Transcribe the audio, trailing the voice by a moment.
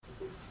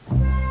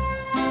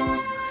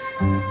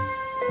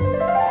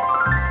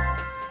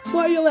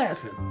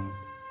laughing?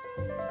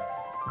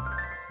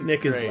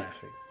 Nick is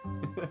laughing.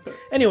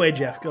 Anyway,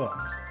 Jeff, go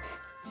on.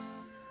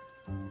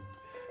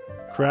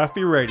 Craft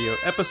Beer Radio,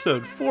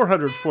 episode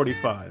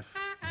 445,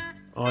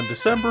 on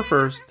December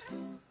 1st,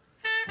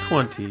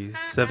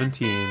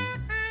 2017.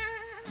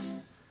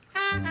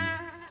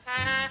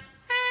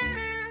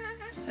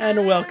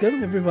 And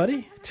welcome,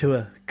 everybody, to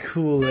a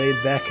cool,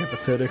 laid-back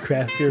episode of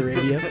Craft Beer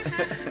Radio.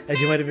 As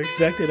you might have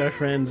expected, our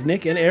friends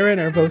Nick and Aaron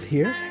are both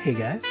here. Hey,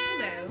 guys.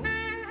 Hello.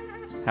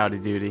 Howdy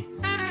doody.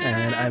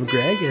 And I'm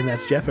Greg, and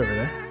that's Jeff over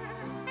there.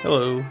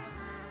 Hello.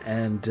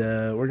 And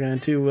we're going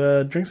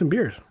to drink some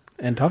beers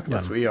and talk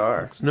about them. Yes, we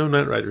are. It's no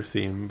Knight Rider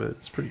theme, but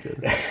it's pretty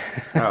good.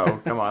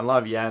 Oh, come on.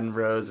 Love Yen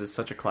Rose is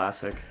such a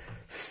classic.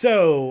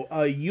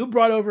 So, you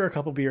brought over a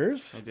couple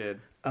beers. I did.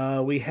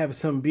 We have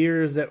some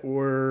beers that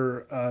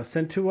were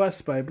sent to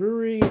us by a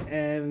brewery,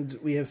 and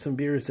we have some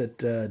beers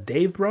that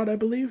Dave brought, I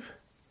believe.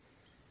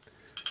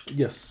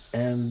 Yes.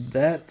 And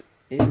that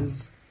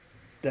is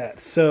that.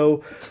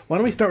 So, why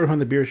don't we start with one of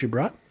the beers you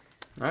brought?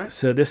 All right.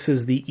 So, this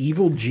is the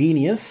Evil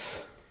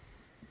Genius.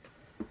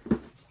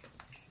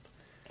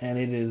 And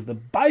it is the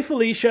By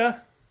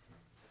Felicia,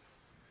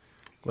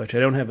 which I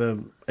don't have a...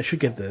 I should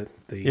get the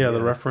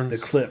reference. the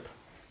clip.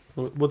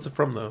 What's it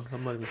from, though?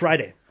 I'm not even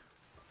Friday.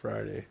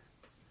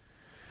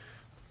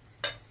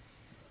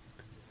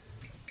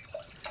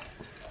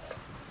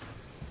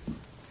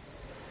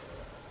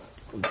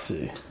 Let's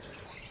see.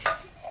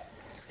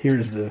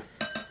 Here's the...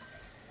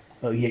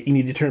 Oh, yeah, you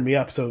need to turn me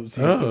up so you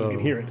can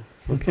hear it.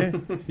 Okay,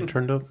 you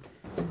turned up.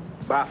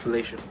 Bye,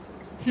 Felicia.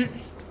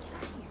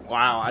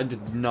 Wow, I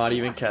did not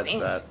even catch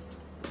that.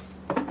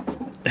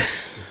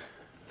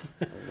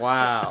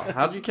 Wow.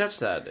 How'd you catch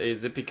that?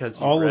 Is it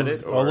because you read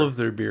it? Or? All of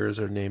their beers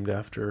are named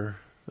after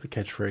a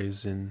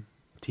catchphrase in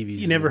TV.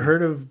 You never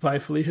heard of By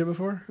Felicia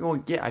before?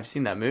 Well, yeah, I've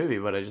seen that movie,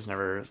 but I just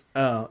never...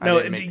 Oh, I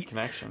didn't make the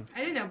connection. I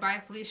didn't know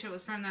By Felicia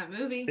was from that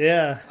movie.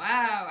 Yeah.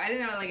 Wow, I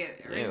didn't know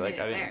it originated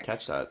I there. didn't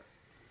catch that.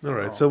 All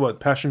right, so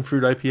what? Passion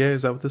Fruit IPA?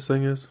 Is that what this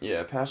thing is?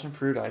 Yeah, Passion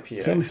Fruit IPA.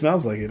 It certainly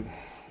smells like it.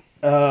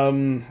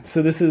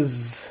 So this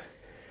is...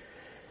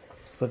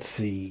 Let's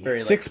see.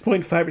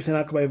 6.5%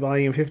 alcohol by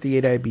volume,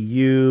 58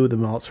 IBU. The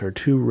malts are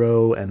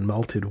two-row and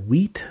malted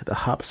wheat. The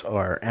hops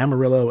are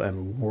Amarillo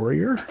and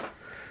Warrior.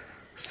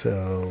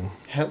 So...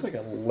 It has like a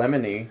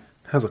lemony...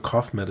 Has a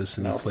cough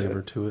medicine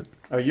flavor to it.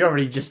 Oh, you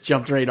already just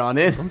jumped right on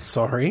in. I'm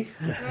sorry.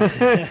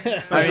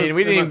 I mean,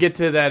 we didn't even get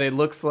to that. It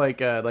looks like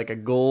a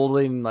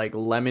golden, like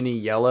lemony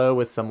yellow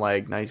with some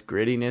like nice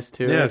grittiness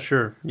to it. Yeah,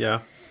 sure. Yeah.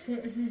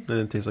 And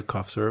it tastes like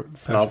cough syrup.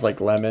 Smells like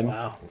lemon.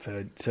 Wow.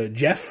 So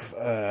Jeff,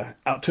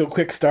 out to a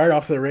quick start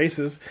off to the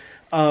races.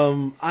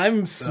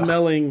 I'm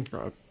smelling...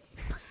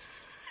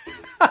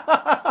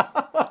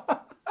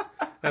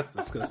 That's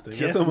disgusting.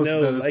 Jeff, That's almost no,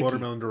 as bad as like-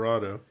 Watermelon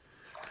Dorado.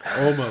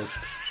 Almost.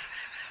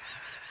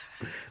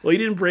 Well, you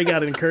didn't break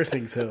out in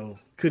cursing, so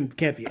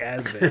can't be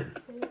as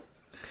bad.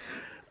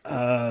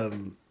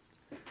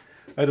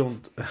 I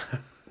don't...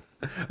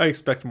 I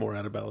expect more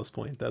out of Ballast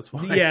Point. That's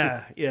why.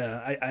 Yeah.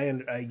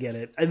 I get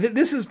it.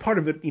 This is part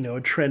of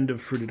a trend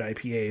of fruited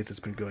IPAs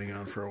that's been going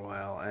on for a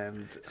while,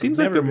 and Seems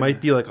like there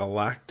might be like a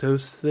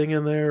lactose thing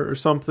in there or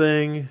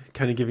something,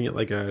 kind of giving it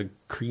like a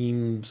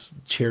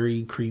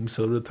cherry cream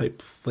soda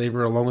type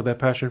flavor along with that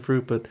passion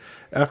fruit. But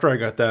after I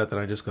got that, then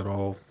I just got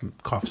all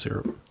cough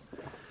syrup.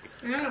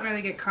 I don't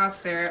really get cough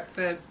syrup,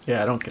 but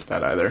Yeah, I don't get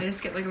that I either.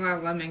 just get like a lot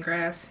of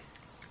lemongrass.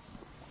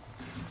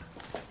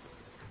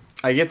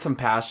 I get some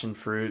passion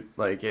fruit.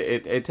 Like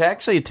it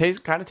actually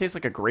tastes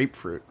like a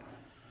grapefruit.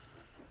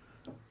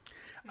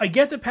 I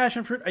get the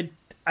passion fruit.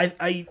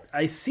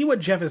 I see what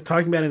Jeff is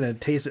talking about, and it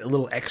tastes a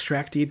little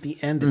extracty at the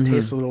end. It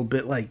tastes a little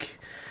bit like,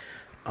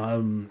 I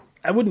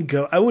wouldn't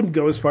go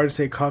as far to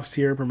say cough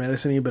syrup or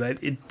medicine-y,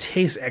 but it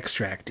tastes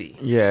extracty.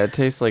 Yeah, it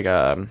tastes like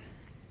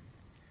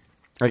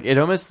it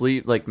almost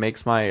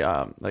makes my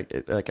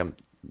I'm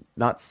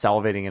not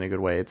salivating in a good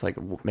way. It's like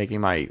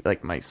making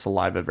my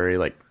saliva very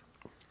like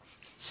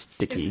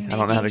sticky. It's I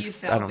don't know how making you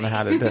to I don't know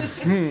how to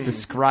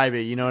describe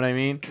it. You know what I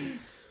mean?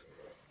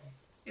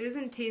 It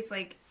doesn't taste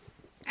like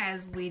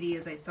as weedy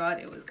as I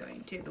thought it was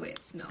going to, the way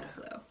it smells,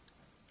 though.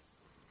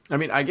 I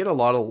mean, I get a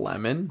lot of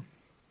lemon.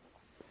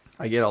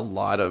 I get a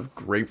lot of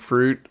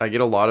grapefruit. I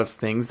get a lot of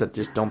things that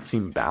just don't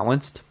seem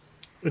balanced.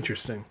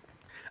 Interesting.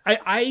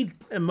 I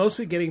am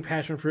mostly getting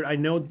passion fruit. I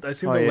know. I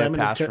assume Oh, the yeah, lemon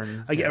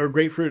passion, is or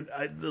grapefruit.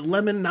 The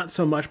lemon not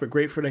so much, but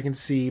grapefruit I can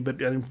see. But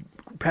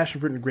passion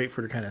fruit and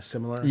grapefruit are kind of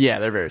similar. Yeah,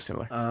 they're very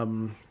similar.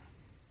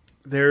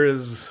 There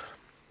is.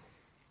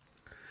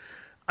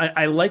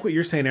 I like what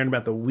you're saying, Aaron,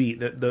 about the wheat.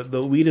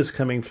 The wheat is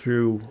coming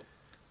through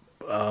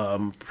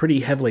pretty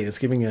heavily. It's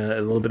giving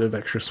a little bit of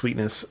extra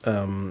sweetness,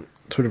 sort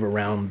of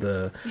around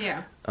the.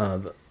 Yeah.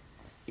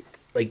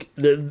 I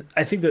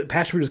think the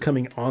passion fruit is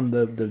coming on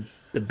the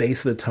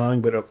base of the tongue,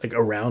 but like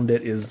around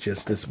it is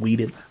just this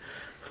wheated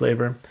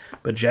flavor.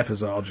 But Jeff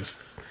is all just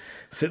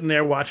sitting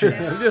there watching Yeah.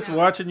 us. I'm just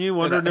watching you,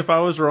 wondering if I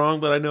was wrong,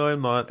 but I know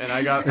I'm not. And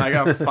I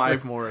got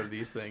 5 more of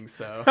these things,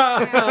 so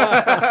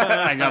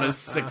I got a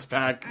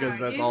 6-pack because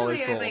that's all I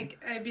sold.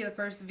 I'd be the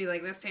first to be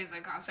like, "This tastes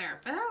like cough syrup,"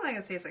 but I don't think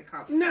it tastes like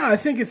cough syrup. No,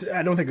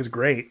 I don't think it's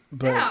great,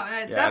 but No,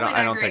 it's definitely I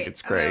not don't great. think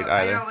it's great Although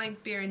either. I don't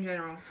like beer in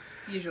general,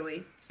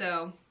 usually.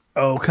 So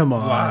oh come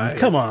on, Lies.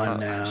 come on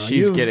now.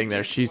 She's You- getting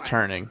there. She's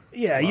turning.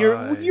 Yeah,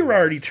 Lies. you're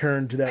already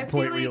turned to that I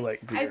point feel where you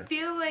like like beer. I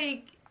feel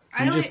like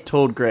I You don't. just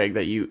told Greg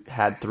that you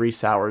had 3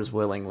 sours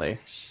willingly.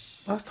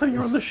 Last time you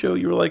were on the show,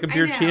 you were like a I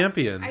beer know.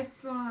 champion.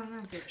 Well, I'm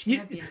not a beer You-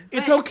 champion.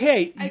 it's but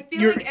okay. I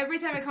feel You're, like every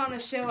time I come on the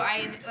show,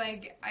 I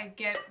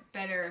get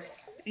better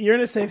you're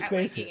in a safe at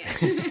space. liking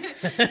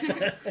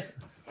it.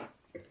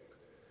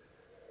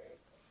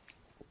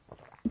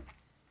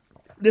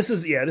 This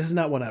is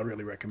not one I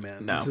really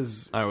recommend. No, This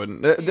is I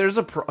wouldn't. There's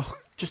a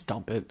just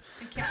dump it.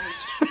 I can't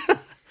wait.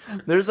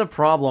 There's a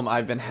problem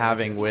I've been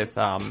having with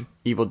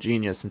Evil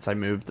Genius since I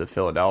moved to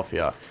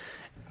Philadelphia.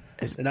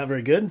 they're not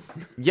very good.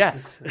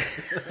 Yes,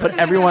 but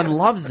everyone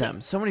loves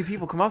them. So many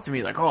people come up to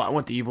me like, "Oh, I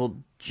want the Evil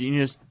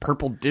Genius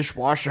purple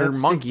dishwasher That's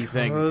monkey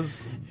thing,"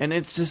 because and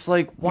it's just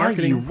like, why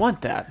Marketing. do you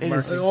want that? It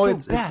is so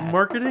it's bad.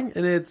 marketing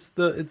and it's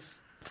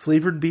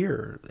flavored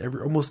beer.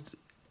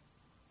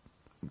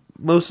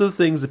 Most of the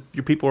things that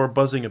your people are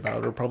buzzing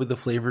about are probably the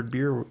flavored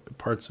beer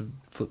parts of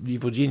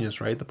Evil Genius,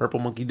 right? The purple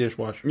monkey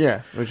dishwasher.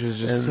 Yeah, which is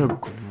just so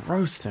And-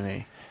 gross to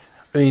me.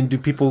 I mean, do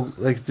people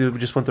do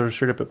just want their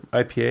straight up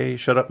IPA,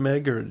 Shut Up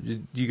Meg, or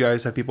do you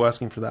guys have people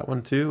asking for that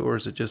one too, or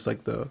is it just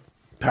like the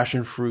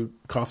passion fruit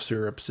cough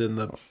syrups and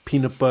the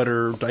peanut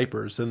butter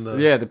diapers and the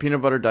Yeah, the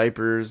peanut butter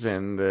diapers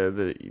and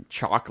the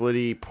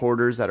chocolatey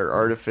porters that are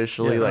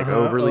artificially Yeah. like Uh-huh.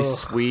 overly Ugh.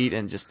 sweet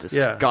and just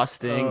Yeah.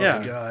 disgusting. Oh Yeah.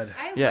 my god.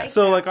 I Yeah. like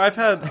So that. like I've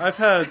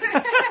had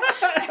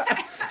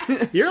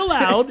You're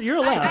allowed. You're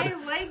allowed. I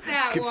like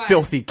that one.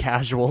 Filthy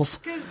casuals.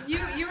 Because you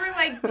were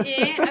like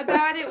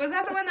about it. Was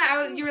that the one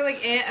that you were like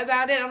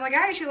about it? I'm like,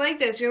 I actually like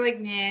this. You're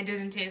like, nah, it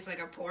doesn't taste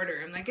like a porter.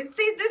 I'm like, this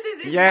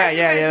is Yeah, exactly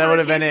yeah, what yeah, that porter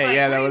would've been tastes it. like.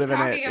 Yeah, What that are you would've been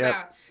it. talking Yep.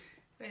 about?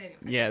 But anyway,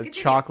 Yeah,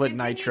 chocolate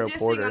nitro dissing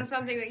porter. on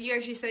something that you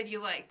actually said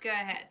you like. Go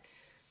ahead.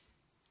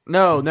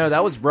 No,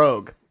 that was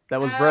Rogue. That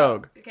was Oh,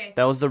 Rogue. okay.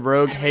 That was the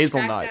Rogue I retract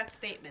hazelnut. that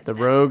statement. The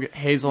then. Rogue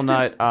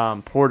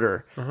hazelnut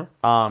porter.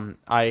 Uh-huh.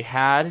 I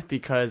had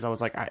because I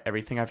was like,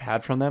 everything I've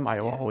had from them, I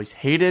Yes. always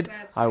hated.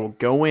 That's I will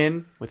go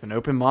in with an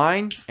open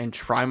mind and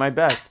try my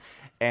best.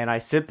 And I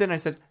sit there and I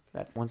said,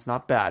 that one's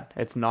not bad.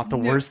 It's not the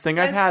No, worst thing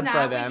I've that's had not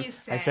by what them. you I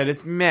said. said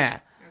it's meh.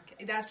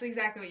 Okay, that's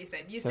exactly what you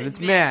said. You Said said it's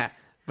meh. meh.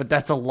 But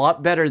that's a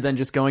lot better than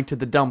just going to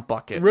the dump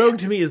bucket. Rogue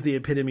to me is the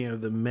epitome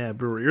of the meh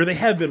brewery, or they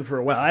have been for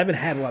a while. I haven't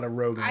had a lot of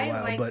Rogue in a I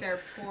while, like but their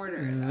porter.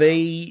 Though.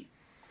 they.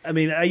 I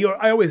mean, I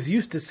always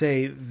used to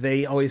say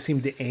they always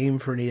seem to aim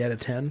for an 8 out of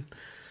 10,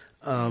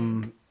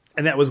 and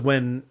that was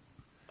when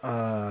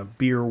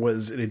beer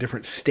was in a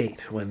different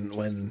state. When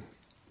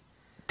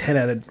 9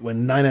 out of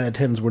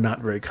 10s were not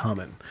very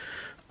common.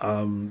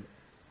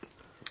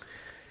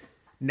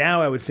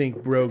 Now I would think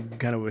Rogue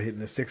kind of would hit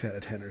in a 6 out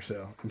of 10 or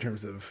so in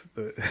terms of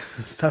the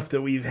stuff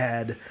that we've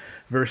had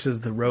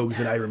versus the Rogues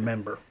that I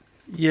remember.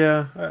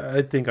 Yeah,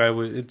 I think I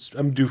would.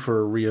 I'm due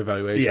for a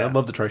reevaluation. Yeah. I'd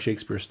love to try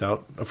Shakespeare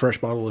Stout, a fresh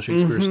bottle of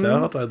Shakespeare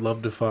Stout. I'd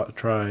love to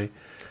try.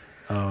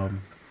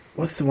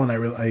 What's the one I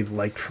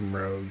liked from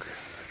Rogue?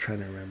 I'm trying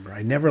to remember.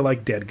 I never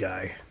liked Dead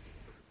Guy.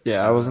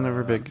 Yeah, I wasn't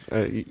ever big.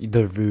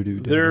 The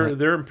Voodoo.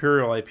 Their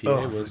Imperial IPA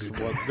Oh, was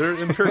their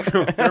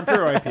Imperial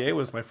IPA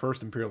was my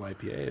first Imperial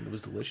IPA, and it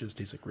was delicious. It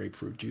tastes like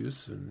grapefruit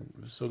juice, and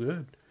it was so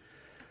good.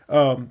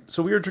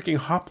 So we are drinking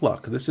Hop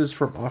Luck. This is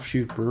from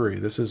Offshoot Brewery.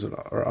 This is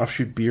our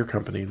Offshoot Beer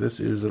Company. This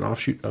is an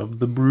offshoot of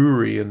the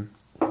brewery in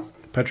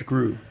Patrick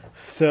Rue.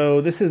 So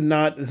this is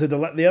not. So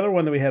the other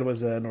one that we had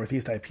was a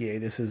Northeast IPA.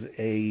 This is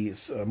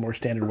a more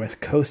standard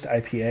West Coast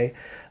IPA.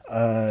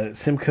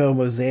 Simcoe,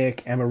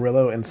 Mosaic,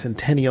 Amarillo, and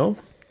Centennial.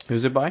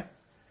 Who's it by?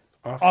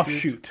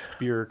 Offshoot.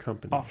 Beer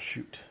Company.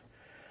 Offshoot.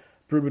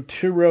 Brewed with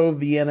Turo,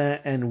 Vienna,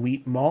 and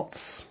wheat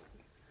malts.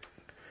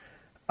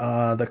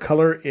 The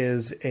color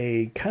is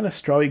a kind of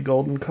strawy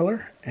golden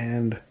color,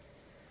 and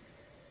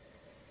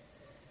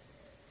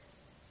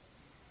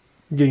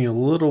Getting a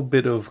little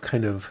bit of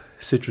kind of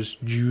citrus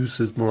juice.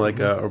 Is more like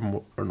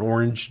an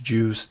orange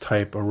juice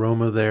type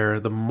aroma there.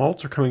 The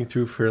malts are coming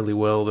through fairly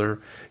well. They're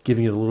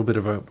giving it a little bit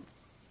of a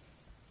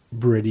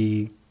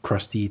bready,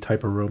 crusty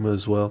type aroma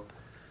as well.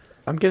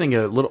 I'm getting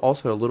a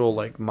little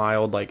like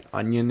mild, like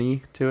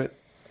oniony to it,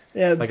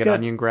 yeah, like an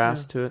onion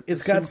grass to it.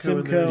 It's got Simcoe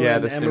in Simcoe there. Yeah,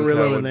 and the Simcoe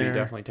Amarillo in would be there.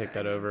 definitely take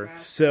that over.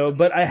 So,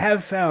 but I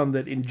have found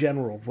that in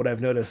general, what I've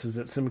noticed is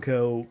that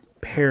Simcoe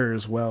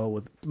pairs well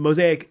with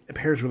Mosaic.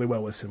 Pairs really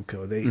well with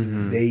Simcoe.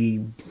 They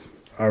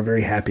are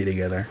very happy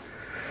together.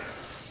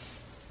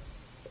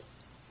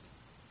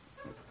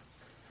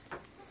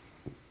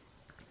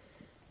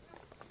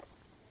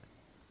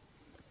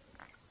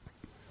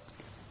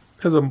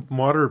 Has a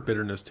moderate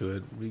bitterness to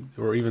it,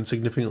 or even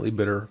significantly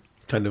bitter,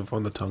 kind of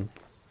on the tongue.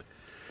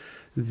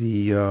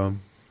 The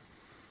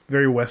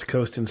Very West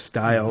Coast in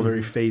style,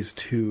 very Phase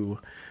 2,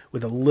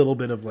 with a little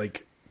bit of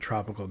like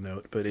tropical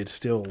note, but it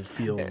still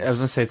feels. I was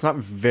gonna say it's not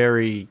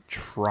very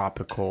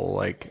tropical,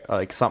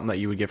 like something that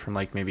you would get from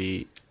like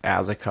maybe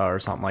Azuka or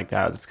something like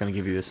that. It's gonna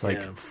give you this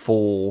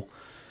full.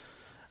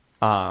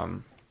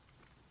 Has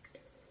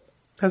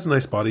a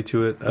nice body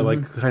to it. I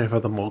like kind of how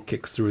the malt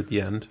kicks through at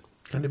the end.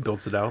 Kind of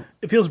builds it out.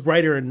 It feels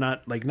brighter and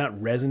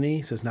not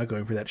resiny, so it's not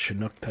going for that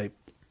Chinook type.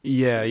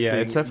 Yeah,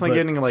 it's definitely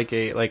getting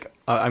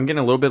I'm getting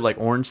a little bit like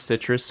orange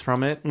citrus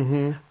from it.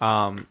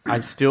 I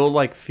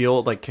still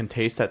can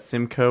taste that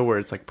Simcoe where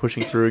it's like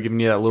pushing through, giving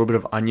you that little bit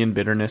of onion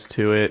bitterness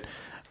to it,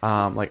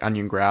 like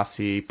onion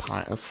grassy,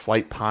 pine, a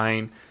slight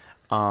pine,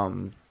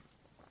 and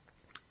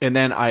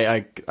then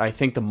I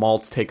think the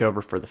malts take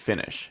over for the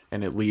finish,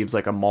 and it leaves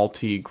like a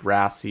malty,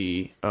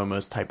 grassy,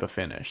 almost type of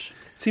finish.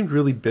 It seemed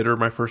really bitter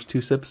my first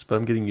 2 sips, but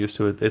I'm getting used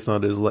to it. It's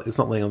not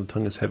laying on the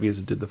tongue as heavy as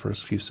it did the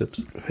first few sips.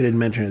 If I didn't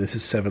mention it, this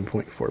is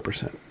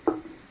 7.4%.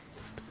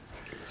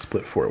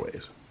 Split 4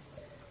 ways.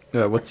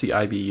 What's the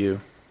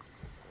IBU?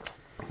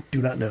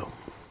 Do not know.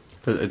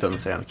 It doesn't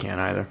say on the can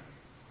either.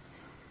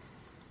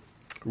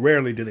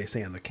 Rarely do they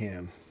say on the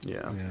can.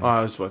 Yeah. Oh,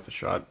 I was worth a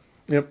shot.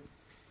 Yep.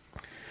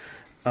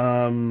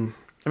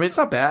 I mean, it's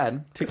not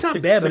bad. It's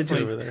not bad, but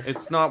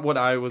it's not what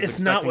I was. It's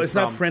not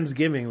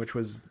Friendsgiving, which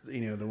was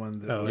the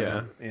one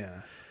that.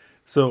 Yeah.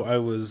 So I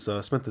was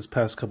spent this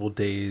past couple of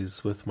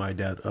days with my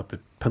dad up at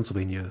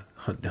Pennsylvania,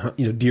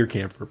 deer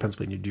camp for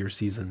Pennsylvania deer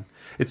season.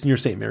 It's near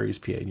St. Mary's,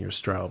 PA, near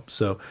Straub.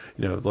 So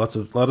a lot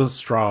of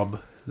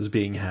Straub is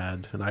being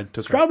had, and I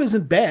took Straub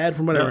isn't bad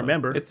from what I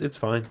remember. It's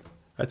fine.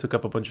 I took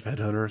up a bunch of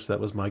headhunters. That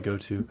was my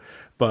go-to.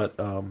 But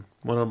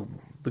one of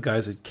the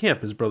guys at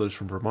camp, his brother's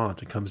from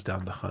Vermont, and comes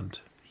down to hunt.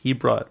 He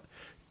brought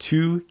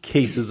 2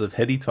 cases of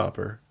Heady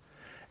Topper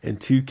and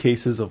 2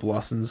 cases of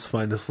Lawson's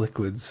Finest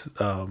Liquids,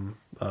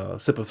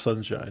 Sip of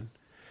Sunshine.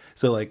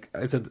 So, like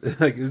I said,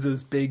 it was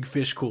this big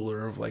fish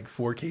cooler of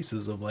 4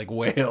 cases of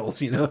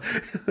whales.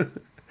 It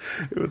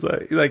was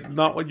like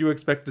not what you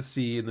expect to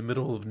see in the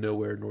middle of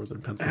nowhere,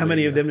 northern Pennsylvania. How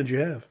many of them did you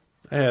have?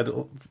 I had.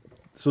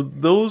 So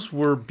those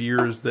were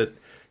beers that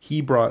he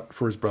brought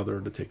for his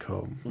brother to take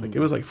home. It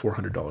was like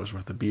 $400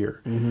 worth of beer,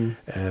 and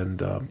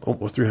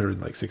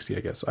 $360,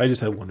 I guess. I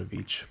just had 1 of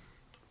each.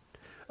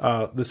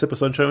 The Sip of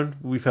Sunshine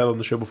we've had on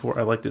the show before.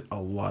 I liked it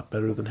a lot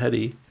better than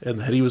Heady, and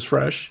the Heady was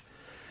fresh.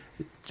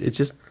 It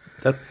just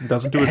that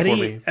doesn't do it for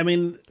me. I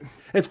mean,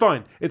 it's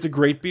fine. It's a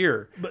great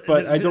beer,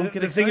 but I don't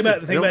get excited.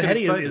 The thing about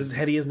Heady is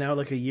Heady is now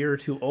like a year or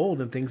 2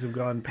 old, and things have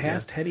gone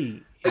past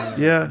Heady.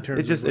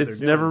 It's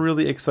never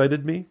really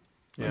excited me.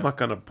 Yeah. I'm not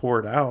gonna pour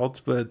it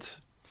out, but.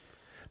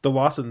 The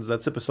Lawson's,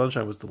 that Sip of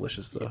Sunshine was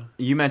delicious, though.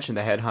 You mentioned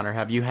the Headhunter.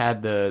 Have you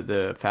had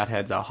the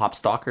Fathead's Hop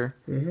Stalker?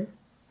 Mm-hmm.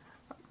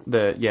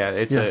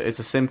 It's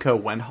a Simcoe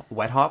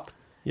wet hop.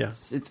 Yeah,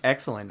 it's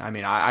excellent. I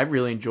mean, I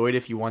really enjoyed it.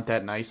 If you want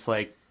that nice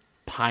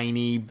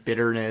piney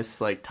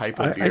bitterness type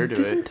of beer to it.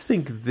 I didn't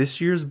think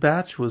this year's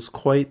batch was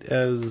quite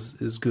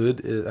as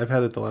good. I've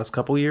had it the last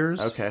couple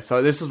years. Okay,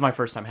 so this was my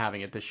first time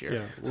having it this year.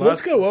 Yeah. So let's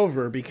go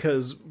over,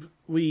 because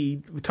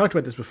we talked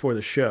about this before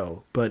the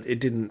show, but it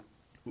didn't.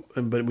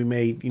 But we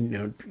may,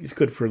 it's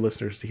good for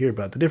listeners to hear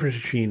about the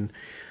difference between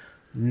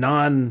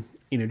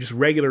just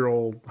regular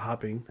old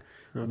hopping,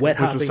 wet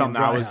hopping, which was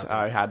something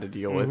I had to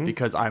deal with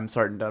because I'm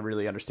starting to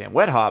really understand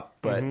wet hop,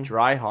 but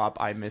dry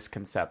hop I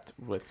misconcept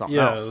with something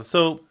else. Yeah,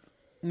 so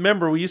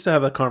remember we used to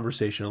have that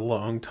conversation a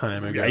long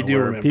time ago. I do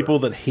remember. People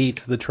that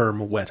hate the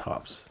term wet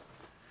hops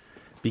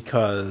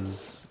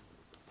because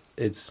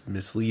it's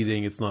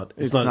misleading. It's not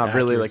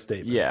really like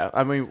statement. Yeah,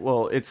 I mean,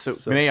 well,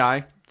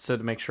 So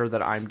to make sure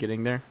that I'm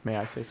getting there, may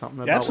I say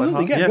something about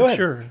absolutely? Wet Hop? Yeah, go ahead.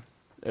 Sure.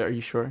 Are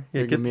you sure?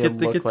 Yeah, get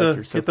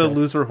the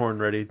loser horn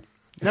ready.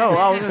 No,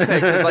 I was going to say,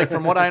 because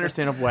from what I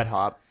understand of Wet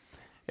Hop,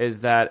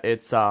 is that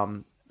it's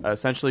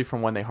essentially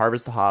from when they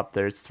harvest the hop,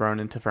 it's thrown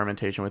into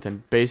fermentation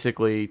within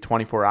basically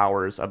 24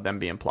 hours of them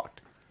being plucked.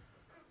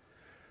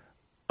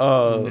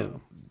 No.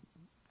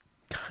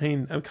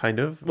 Kind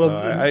of.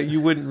 Well,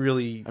 you wouldn't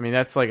really. I mean,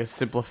 that's like a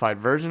simplified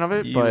version of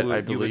it, but I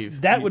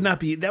believe that would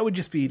not be. That would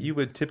just be. You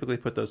would typically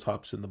put those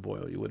hops in the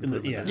boil. You wouldn't.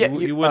 Put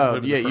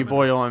them you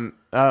boil them.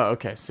 Oh,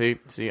 okay. See,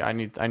 I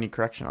need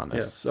correction on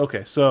this. Yes.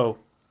 Okay. So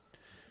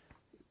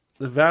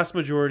the vast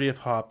majority of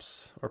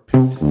hops are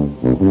picked.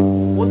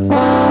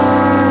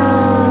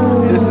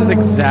 This is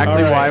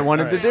exactly why I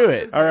wanted to do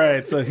it. All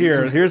right. So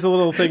here's a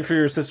little thing for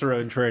your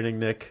Cicerone training,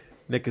 Nick.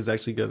 Nick is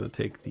actually going to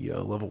take the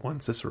level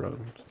 1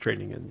 Cicerone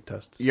training and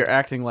tests. You're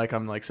acting like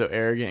I'm so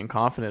arrogant and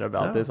confident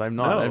about this. I'm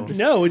not.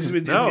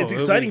 It's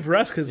exciting for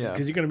us because you're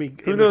going to be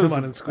able to come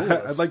on in school.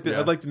 I'd like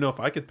to know if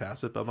I could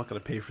pass it, but I'm not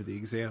going to pay for the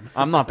exam.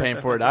 I'm not paying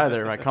for it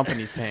either. My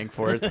company's paying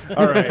for it.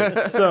 All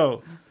right.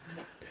 So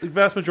the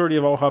vast majority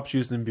of all hops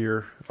used in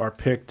beer are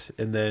picked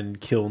and then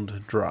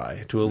kilned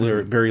dry to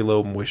a very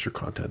low moisture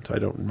content. I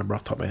don't remember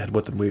off the top of my head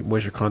what the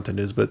moisture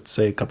content is, but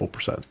say a couple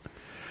 %.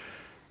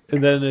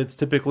 And then it's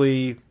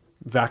typically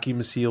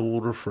vacuum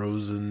sealed or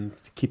frozen,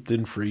 kept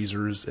in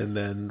freezers, and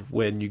then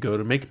when you go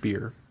to make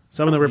beer,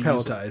 some of them are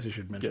pelletized. I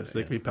should mention. Yes,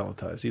 they can be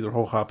pelletized. Either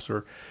whole hops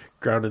or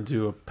ground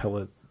into a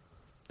pellet,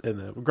 and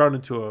then ground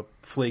into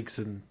flakes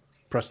and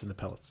pressed into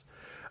pellets.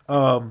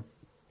 The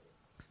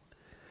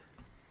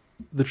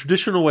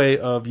traditional way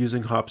of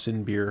using hops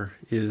in beer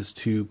is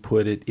to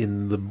put it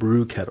in the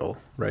brew kettle,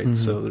 right? Mm-hmm.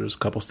 So there's a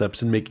couple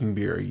steps in making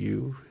beer.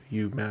 You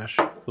mash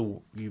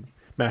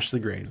the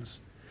grains.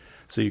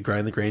 So you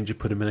grind the grains, you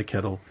put them in a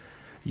kettle,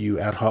 you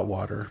add hot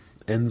water,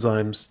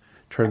 enzymes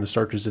turn the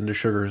starches into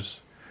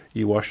sugars.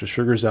 You wash the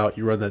sugars out,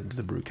 you run that into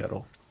the brew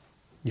kettle.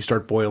 You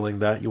start boiling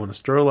that. You want to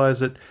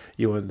sterilize it.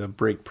 You want to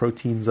break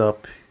proteins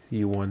up.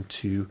 You want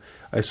to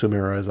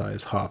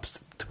isomerize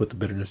hops to put the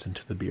bitterness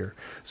into the beer.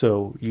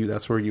 So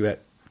that's where you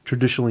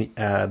traditionally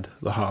add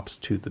the hops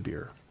to the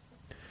beer.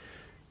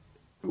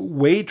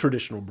 Way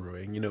traditional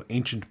brewing,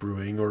 ancient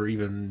brewing, or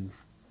even,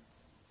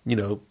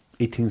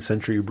 18th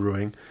century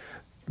brewing,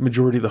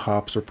 majority of the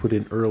hops are put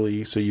in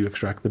early so you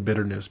extract the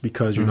bitterness,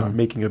 because you're not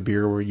making a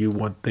beer where you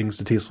want things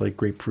to taste like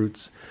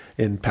grapefruits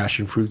and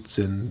passion fruits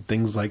and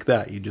things like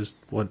that. You just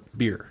want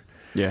beer.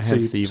 Yeah,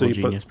 hence the evil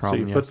genius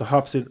problem. So you put the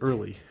hops in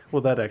early.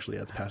 Well, that actually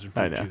adds passion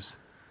fruit juice.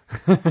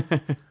 You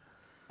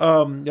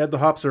add the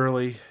hops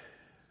early.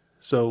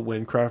 So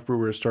when craft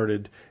brewers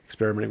started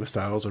experimenting with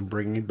styles and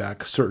bringing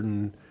back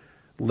certain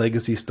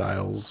legacy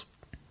styles,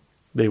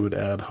 they would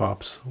add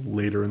hops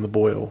later in the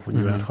boil. When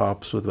you add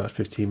hops with about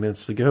 15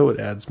 minutes to go, it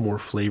adds more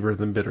flavor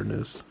than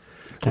bitterness.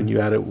 Okay. When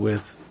you add it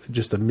with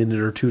just a minute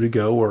or two to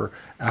go, or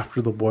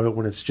after the boil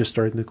when it's just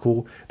starting to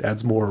cool, it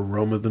adds more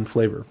aroma than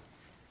flavor.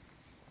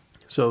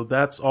 So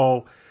that's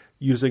all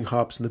using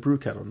hops in the brew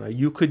kettle. Now,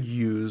 you could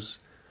use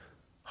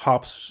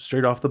hops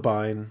straight off the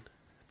vine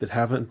that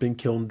haven't been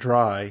kiln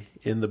dry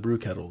in the brew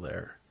kettle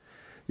there.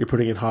 You're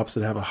putting in hops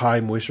that have a high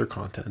moisture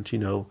content,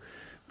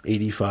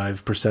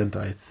 85%,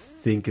 I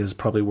think, is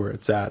probably where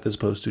it's at, as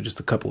opposed to just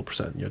a couple of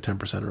percent,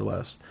 10% or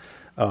less.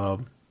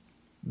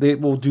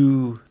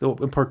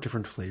 They'll impart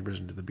different flavors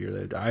into the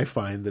beer. I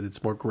find that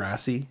it's more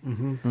grassy.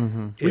 Mm-hmm.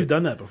 Mm-hmm. We've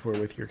done that before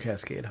with your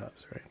Cascade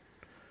hops, right?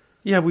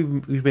 Yeah,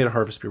 we've made a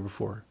harvest beer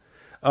before.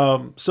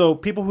 So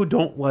people who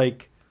don't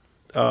like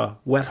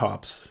wet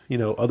hops,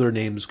 other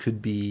names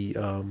could be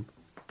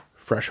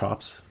fresh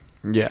hops.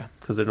 Yeah,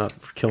 because they're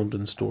not kilned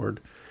and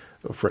stored.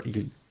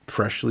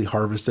 Freshly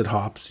harvested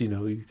hops,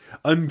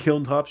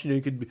 unkilned hops.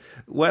 You could be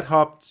wet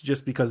hops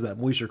just because of that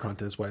moisture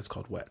content is why it's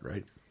called wet,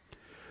 right?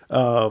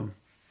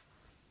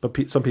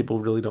 But some people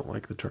really don't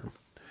like the term.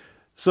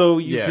 So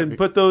you can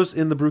put those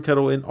in the brew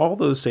kettle in all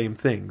those same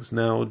things.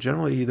 Now,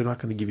 generally, they're not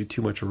going to give you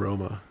too much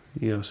aroma.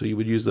 So you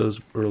would use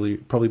those early,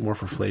 probably more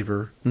for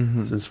flavor,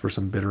 since for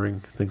some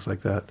bittering, things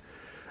like that.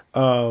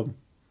 And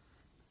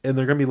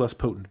they're going to be less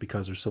potent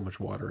because there's so much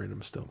water in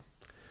them still.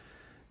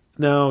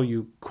 Now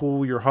you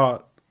cool your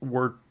hot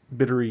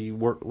bittery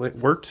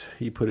wort.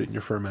 You put it in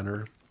your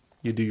fermenter.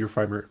 You do your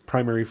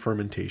primary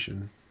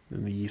fermentation,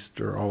 and the yeast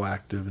are all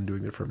active and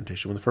doing their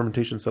fermentation. When the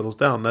fermentation settles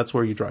down, that's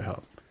where you dry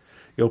hop.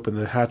 You open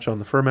the hatch on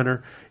the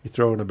fermenter, you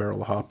throw in a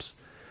barrel of hops,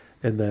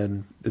 and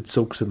then it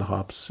soaks in the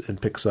hops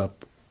and picks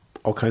up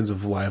all kinds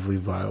of lively,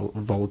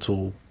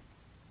 volatile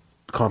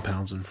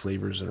compounds and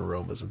flavors and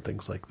aromas and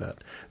things like that.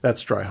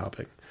 That's dry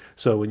hopping.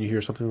 So when you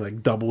hear something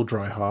like double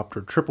dry hopped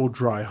or triple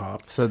dry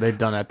hopped... So they've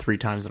done that 3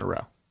 times in a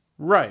row.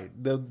 Right.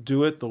 They'll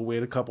do it, they'll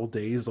wait a couple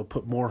days, they'll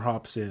put more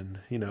hops in,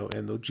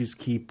 and they'll just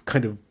keep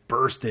kind of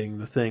bursting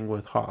the thing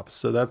with hops.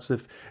 So that's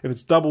if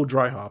it's double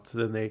dry hopped,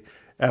 then they,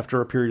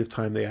 after a period of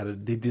time, they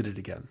did it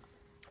again.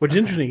 Which is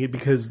interesting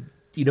because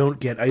you don't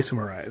get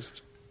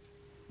isomerized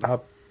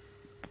hop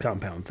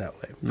compounds that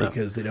way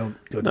because they don't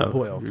go to the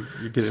boil.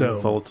 You're getting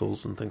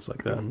volatiles and things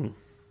like that. Mm-hmm.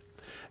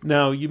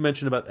 Now, you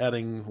mentioned about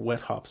adding wet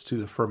hops to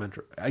the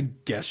fermenter. I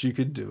guess you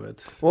could do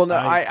it. Well, no,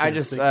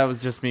 that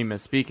was just me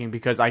misspeaking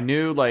because I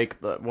knew,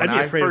 when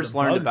I first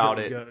learned about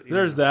it...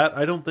 There's that.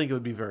 I don't think it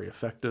would be very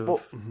effective.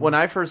 Well, when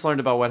I first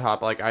learned about wet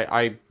hop,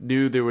 I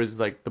knew there was,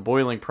 the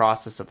boiling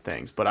process of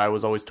things, but I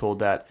was always told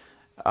that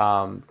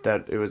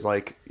that it was,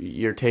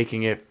 you're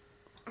taking it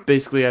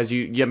basically as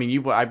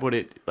I put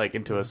it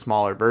into a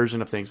smaller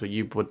version of things, but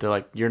you put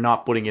you're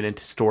not putting it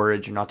into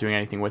storage, you're not doing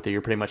anything with it,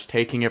 you're pretty much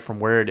taking it from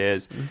where it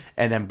is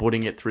and then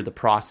putting it through the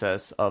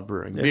process of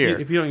brewing beer.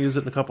 If you don't use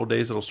it in a couple of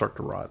days, it'll start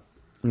to rot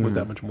with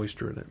that much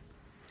moisture in it.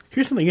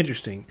 Here's something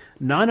interesting.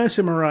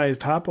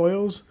 Non-isomerized hop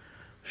oils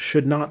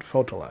should not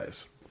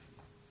photolyze.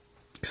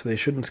 So they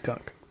shouldn't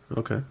skunk.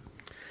 Okay.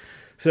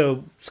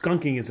 So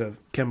skunking is a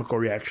chemical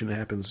reaction that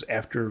happens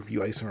after you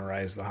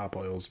isomerize the hop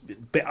oils.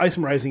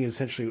 Isomerizing is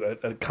essentially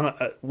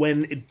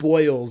when it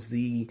boils,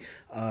 the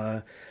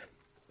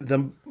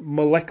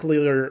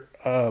molecular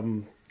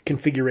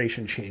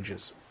configuration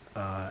changes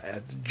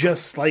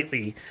just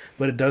slightly,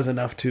 but it does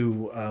enough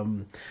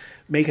to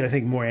make it, I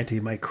think, more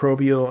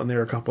antimicrobial. And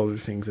there are a couple other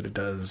things that it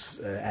does,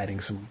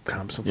 adding some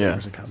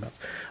flavors and compounds.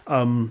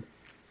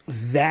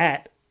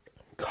 That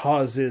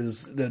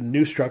causes the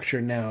new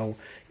structure now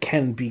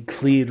can be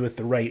cleaved with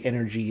the right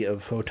energy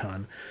of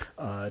photon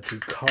to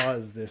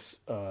cause this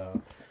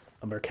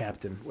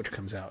mercaptan, which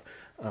comes out,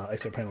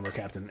 isopropanol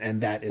mercaptan,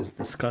 and that is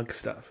the skunk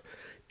stuff.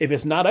 If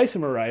it's not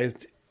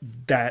isomerized,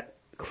 that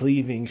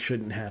cleaving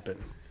shouldn't happen.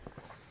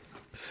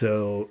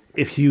 So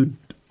if you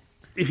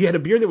had a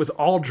beer that was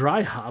all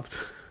dry hopped,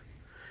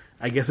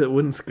 I guess it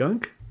wouldn't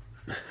skunk.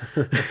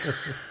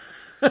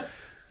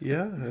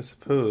 Yeah, I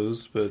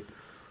suppose, but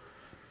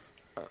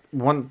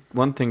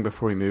One thing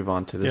before we move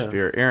on to this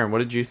beer, Aaron, what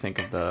did you think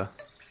of the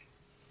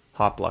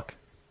Hop Luck?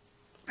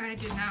 I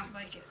did not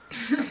like it.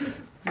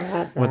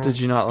 What did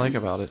you not like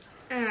about it?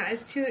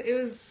 It's too. It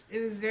was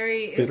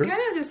very. It was kind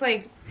of just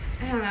like,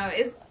 I don't know.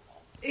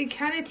 It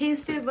kind of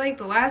tasted like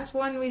the last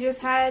one we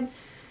just had,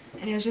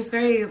 and it was just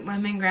very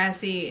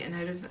lemongrassy, and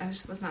I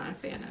just was not a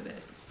fan of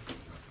it.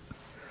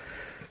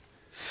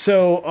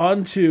 So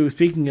on to,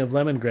 speaking of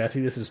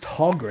lemongrassy, this is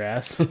tall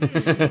grass. What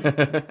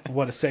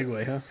a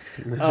segue, huh?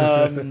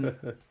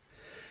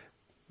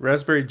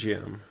 raspberry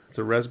jam. It's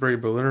a raspberry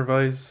Berliner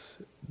Weiss.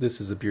 This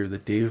is a beer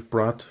that Dave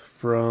brought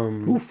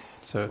from.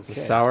 So it's a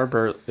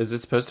sour Is it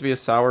supposed to be a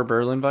sour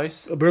Berlin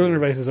Weiss? Berliner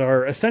Weisses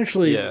are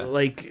essentially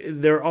like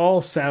they're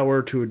all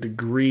sour to a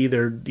degree.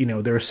 They're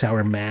a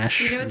sour mash.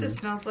 You know what this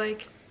smells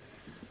like?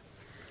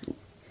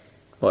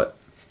 What?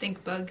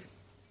 Stink bug.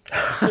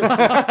 I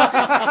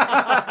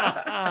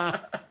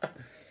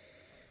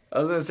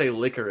was gonna say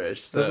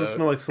licorice. So. Doesn't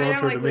smell like cilantro I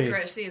don't like to me.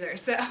 licorice either.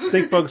 So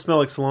Stink bugs smell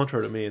like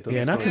cilantro to me. It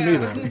doesn't. Not to smell me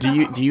like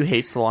though. Do you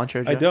hate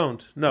cilantro, Jeff? I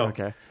don't. No.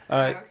 Okay.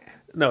 okay.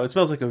 No, it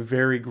smells like a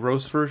very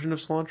gross version of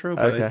cilantro,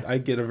 but Okay. I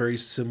get a very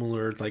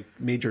similar, like,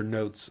 major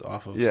notes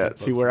off of. Yeah. stink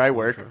See, bugs where and I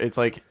work, cilantro. it's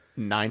like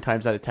 9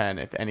 times out of 10,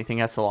 if anything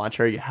has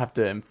cilantro, you have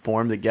to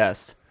inform the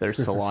guest there's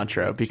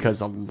cilantro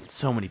because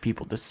so many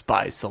people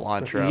despise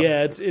cilantro.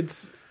 Yeah,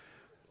 it's.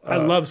 I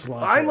love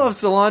cilantro. I love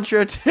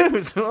cilantro too.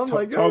 So I'm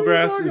like, Tall what are you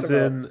Grass talking is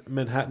about? in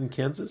Manhattan,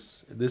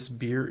 Kansas. This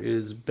beer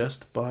is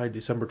best by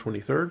December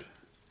 23rd.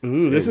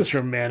 Ooh, this is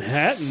from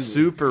Manhattan.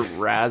 super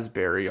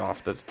raspberry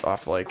off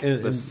like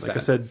And the like scent.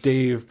 I said,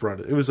 Dave brought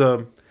it. It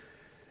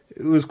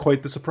was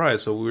quite the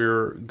surprise. So we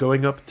were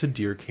going up to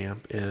deer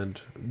camp,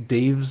 and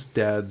Dave's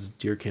dad's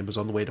deer camp is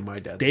on the way to my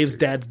dad's. Dave's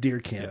deer dad's deer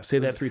camp. camp. Say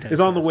that 3 times. Is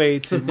on the fast. way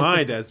to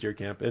my dad's deer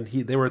camp, and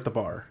they were at the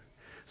bar.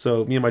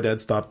 So me and my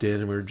dad stopped in,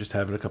 and we were just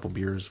having a couple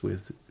beers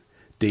with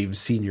Dave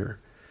Senior,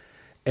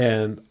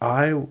 and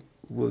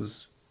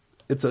it's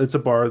a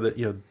bar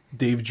that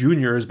Dave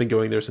Jr. has been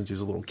going there since he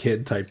was a little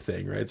kid type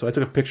thing, right? So I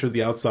took a picture of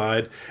the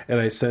outside and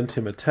I sent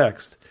him a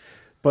text,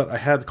 but I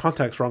had the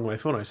contacts wrong on my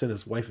phone. I sent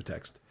his wife a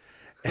text.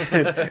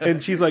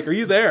 And she's like, "Are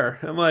you there?"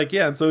 I'm like,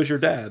 "Yeah." And so is your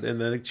dad. And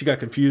then she got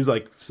confused,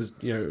 like, she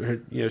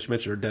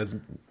mentioned her dad's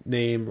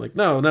name. Like,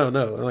 no.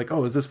 I'm like,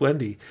 "Oh, is this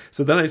Wendy?"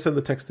 So then I send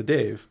the text to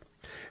Dave.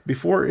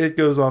 Before it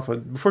goes off,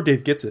 before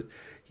Dave gets it,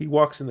 he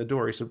walks in the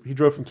door. He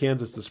drove from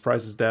Kansas to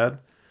surprise his dad,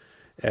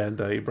 and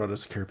he brought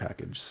us a care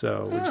package.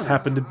 So we just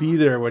happened to be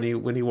there when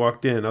he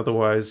walked in.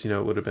 Otherwise,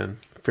 it would have been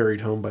ferried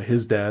home by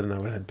his dad, and I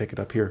would have had to pick it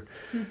up here.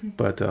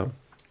 But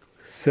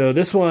So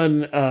this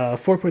one,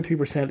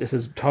 4.3%. This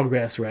is tall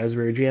grass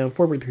raspberry jam.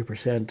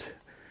 4.3%.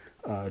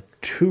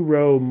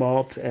 2-row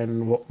malt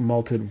and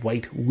malted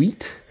white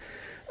wheat,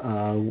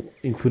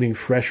 including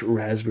fresh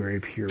raspberry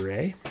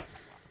puree.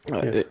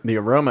 The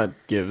aroma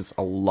gives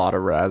a lot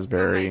of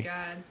raspberry. Oh my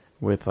god.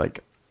 With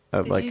like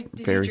Did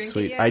you very drink it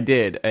sweet. yet? I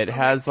did. It Oh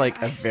has my like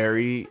a God.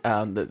 very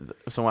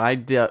so when I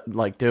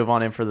dove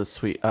on in for the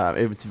sweet,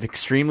 it was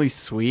extremely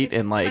sweet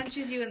and like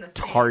Punches you in the face.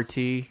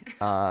 tarty,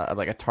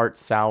 like a tart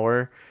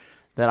sour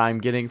that I'm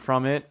getting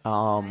from it.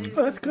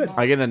 that's good.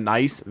 I get a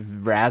nice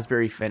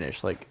raspberry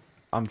finish. Like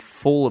I'm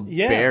full of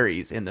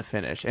berries in the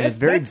finish, and it's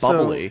very That's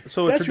bubbly.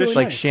 So That's a really It's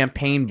like nice.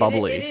 champagne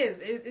bubbly. It is.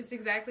 It's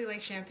exactly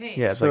like champagne.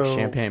 Yeah, it's like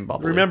champagne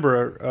bubbly.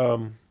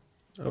 Remember,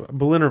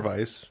 Berliner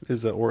Weiss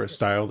is a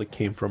style that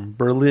came from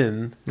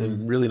Berlin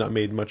and really not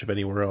made much of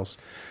anywhere else.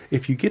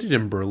 If you get it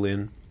in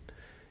Berlin,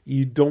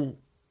 you don't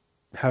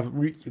have.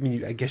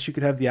 I guess you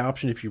could have the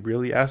option if you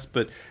really asked,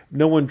 but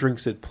no one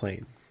drinks it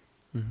plain.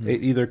 Mm-hmm.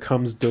 It either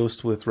comes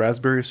dosed with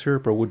raspberry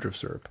syrup or Woodruff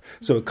syrup,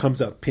 so it comes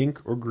out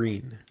pink or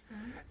green.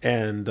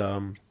 And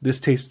this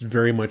tastes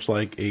very much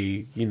like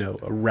a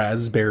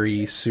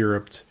raspberry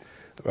syruped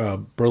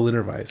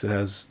Berliner Weiss. It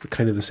has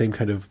the same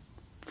kind of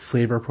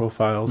flavor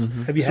profiles.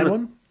 Mm-hmm. Have you had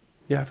one?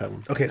 Yeah, I've had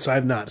one. Okay, so I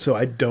have not. So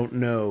I don't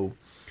know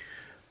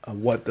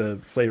what the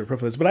flavor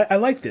profile is, but I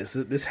like this.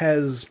 This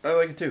has. I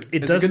like it too.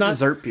 It It's does a good not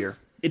dessert beer.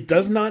 It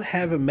does not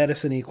have a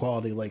medicine-y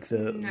quality like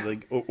the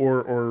No.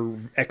 or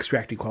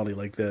extract-y quality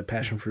like the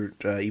passion fruit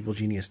Evil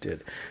Genius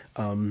did.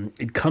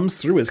 It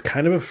comes through as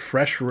kind of a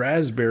fresh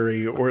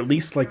raspberry, or at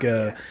least like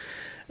at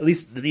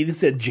least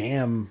it's a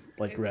jam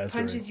like It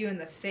raspberry. punches you in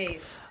the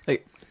face.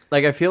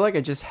 Like I feel like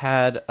I just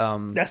had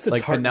That's the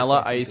like tartness, vanilla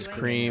I think. ice Like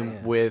cream it,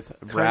 yeah. with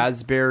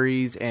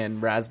raspberries and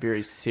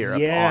raspberry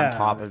syrup Yeah, on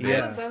top of it.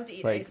 yeah. I would love to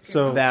eat Like, ice cream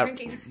so while that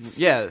drinking this.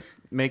 yeah,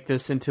 make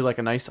this into like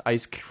a nice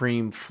ice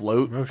cream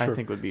float. Oh, sure. I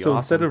think would be so awesome.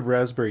 instead of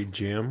raspberry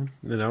jam,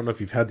 and I don't know if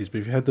you've had these, but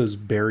if you had those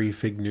berry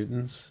fig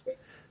Newtons,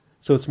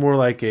 so it's more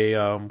like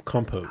a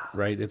compote,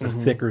 right? It's a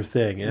thicker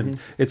thing, and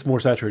it's more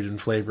saturated in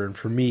flavor. And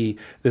for me,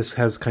 this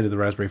has kind of the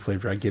raspberry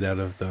flavor I get out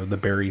of the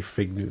berry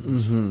fig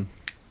Newtons.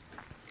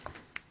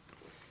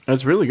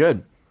 It's really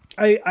good.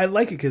 I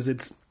like it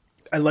because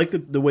I like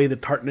the way the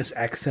tartness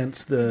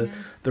accents the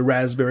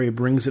raspberry,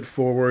 brings it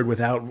forward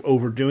without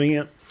overdoing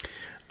it.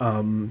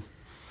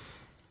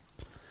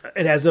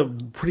 It has a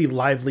pretty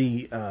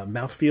lively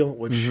mouthfeel,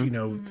 which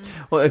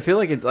Well, I feel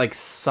like it's like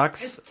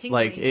sucks. It's tingling.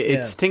 Like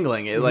it's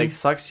tingling. It like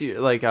sucks you.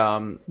 Like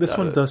This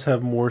one does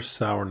have more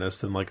sourness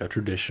than like a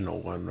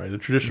traditional one, right? A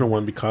traditional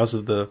one, because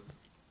of the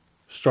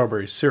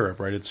strawberry syrup,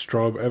 right? It's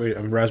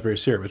raspberry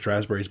syrup. It's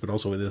raspberries, but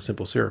also with a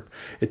simple syrup.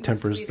 It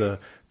tempers sweeter. the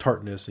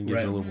tartness and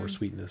gives it a little more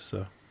sweetness.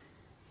 So.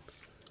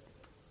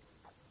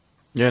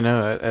 Yeah,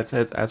 no,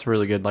 that's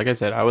really good. Like I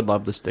said, I would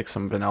love to stick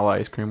some vanilla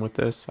ice cream with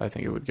this. I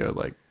think it would go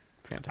like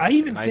fantastic. I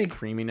even nice think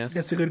creaminess.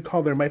 That's a good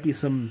call. There might be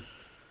some,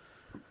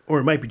 or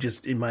it might be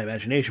just in my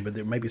imagination, but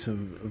there might be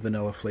some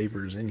vanilla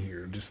flavors in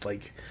here, just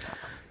like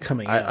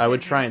coming out. I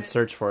would try and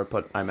search for it,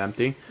 but I'm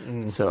empty,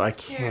 so I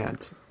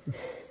can't.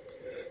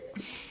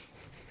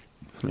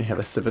 Let me have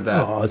a sip of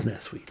that. Oh, isn't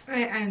that sweet?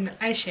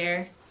 I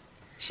share.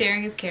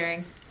 Sharing is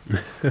caring.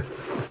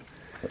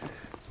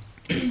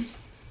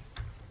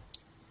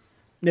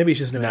 Maybe it's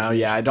just an No, imagination.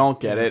 yeah, I don't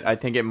get it. I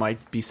think it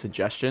might be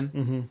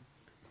suggestion.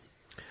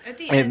 At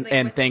the end,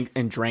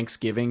 And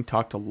Dranksgiving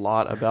talked a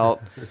lot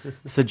about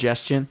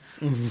suggestion.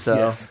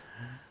 So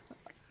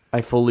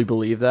I fully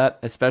believe that,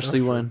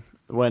 especially when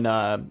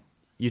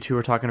you two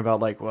were talking about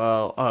like,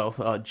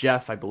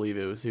 Jeff, I believe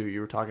it was who you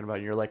were talking about.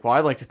 And you're like, well, I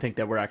like to think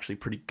that we're actually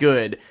pretty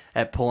good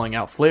at pulling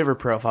out flavor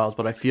profiles,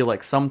 but I feel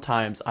like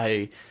sometimes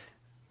I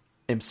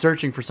am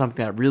searching for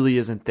something that really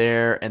isn't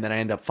there, and then I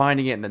end up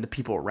finding it, and then the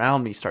people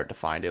around me start to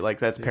find it. Like,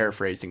 that's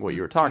paraphrasing what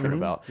you were talking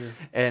about. Yeah.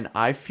 And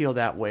I feel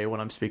that way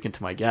when I'm speaking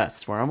to my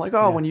guests, where I'm like,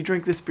 when you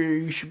drink this beer,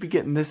 you should be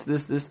getting this, but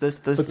and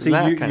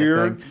that kind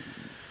of thing.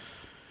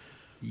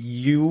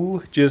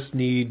 You just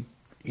need,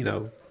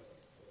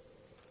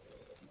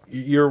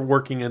 you're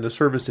working in the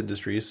service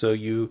industry, so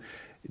you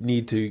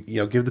need to,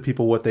 give the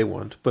people what they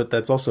want, but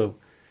that's also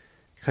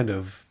kind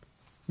of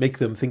make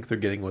them think they're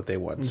getting what they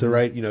want. So,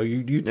 right,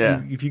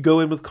 if you go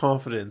in with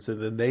confidence and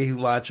then they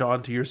latch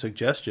on to your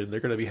suggestion, they're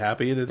going to be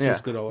happy, and it's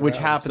just good all around. Which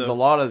happens a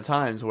lot of the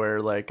times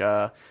where, like,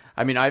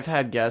 I've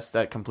had guests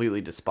that completely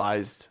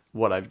despised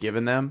what I've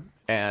given them,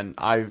 and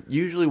I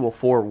usually will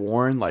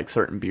forewarn, like,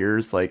 certain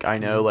beers. Like, I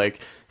know, like,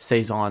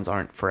 Saisons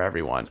aren't for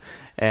everyone,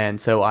 and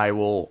so I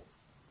will...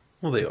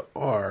 Well, they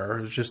are.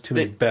 There's just too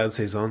many bad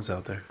Saisons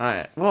out there. All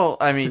right. Well,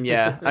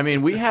 yeah.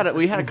 We had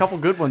a couple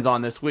good ones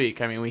on this week.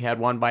 We had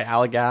one by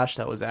Allagash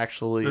that was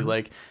actually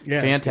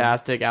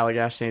fantastic.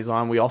 Allagash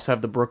Saison. We also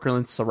have the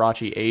Brooklyn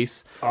Sriracha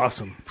Ace.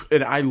 Awesome.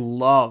 And I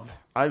love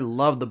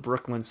the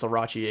Brooklyn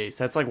Sriracha Ace.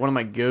 That's like one of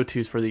my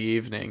go-tos for the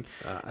evening.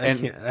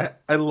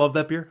 I love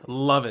that beer.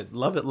 Love it.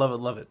 Love it. Love it.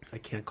 Love it. I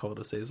can't call it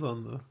a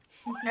Saison though.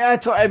 Yeah,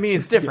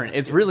 it's different.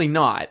 It's really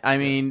not.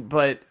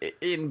 But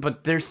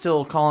they're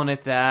still calling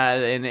it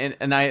that,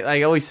 and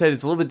I always said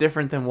it's a little bit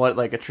different than what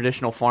like a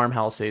traditional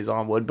farmhouse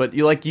saison would. But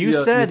you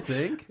said, you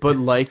think? but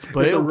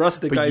it's a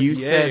rustic IPA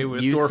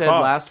you said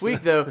hops. Last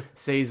week though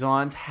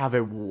saisons have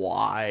a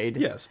wide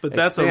but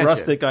that's expansion. a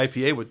rustic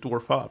IPA with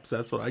dwarf hops.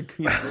 That's what I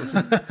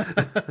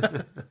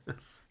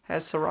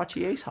has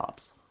Sriracha Ace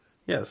hops.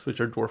 Yes, which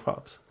are dwarf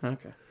hops.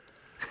 Okay.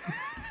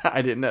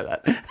 I didn't know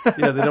that.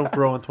 Yeah, they don't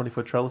grow on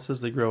 20-foot trellises.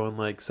 They grow on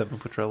like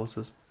 7-foot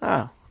trellises.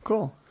 Oh,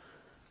 cool.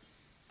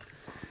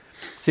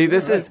 See,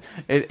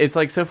 it's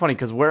like so funny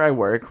because where I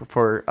work,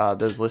 for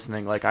those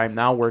listening, like I'm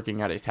now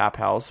working at a tap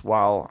house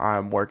while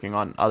I'm working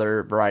on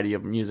other variety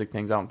of music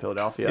things out in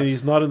Philadelphia. And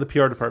he's not in the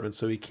PR department,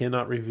 so he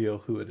cannot reveal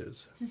who it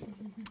is.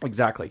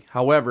 Exactly.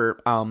 However,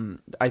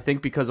 I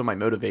think because of my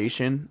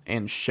motivation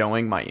and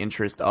showing my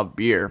interest of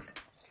beer,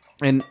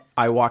 and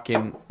I walk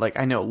in, like,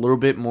 I know a little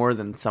bit more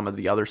than some of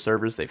the other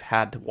servers they've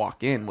had to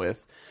walk in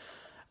with.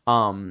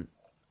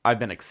 I've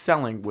been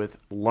excelling with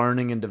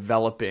learning and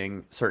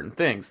developing certain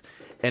things.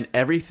 And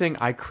everything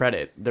I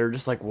credit, they're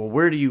just like, well,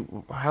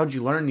 how'd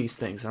you learn these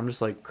things? And I'm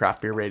just like,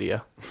 craft beer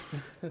radio.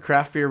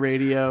 Craft beer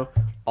radio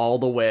all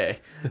the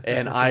way.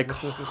 And I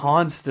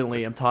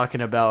constantly am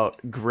talking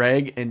about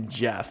Greg and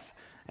Jeff.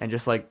 And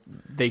just like,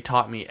 they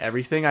taught me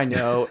everything I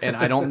know, and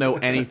I don't know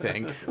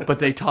anything, but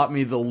they taught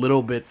me the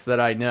little bits that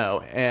I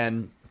know.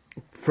 And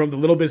from the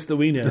little bits that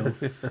we know,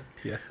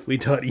 we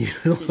taught you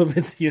the little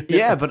bits you know.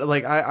 Yeah, but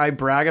like, I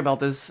brag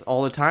about this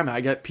all the time. I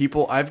get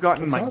people, I've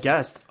gotten my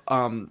guests,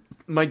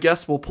 my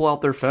guests will pull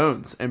out their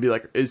phones and be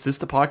like, is this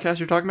the podcast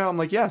you're talking about? I'm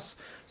like, yes.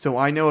 So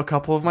I know a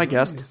couple of my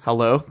guests.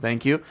 Hello,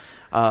 thank you.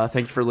 Thank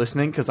you for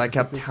listening, because I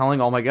kept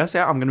telling all my guests,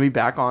 I'm going to be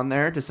back on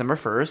there December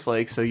 1st,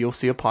 like, so you'll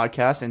see a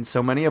podcast, and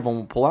so many of them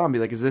will pull out and be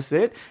like, is this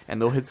it?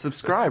 And they'll hit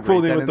subscribe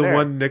pull right in then with and the there.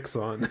 one Nick's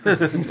on,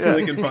 so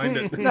they can find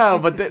it. No,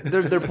 but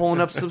they're pulling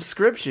up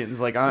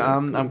subscriptions. Like,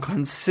 I'm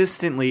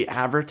consistently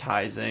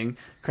advertising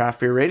craft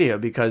beer radio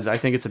because I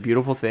think it's a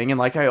beautiful thing, and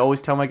like I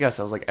always tell my guests,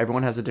 I was like,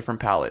 everyone has a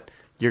different palate.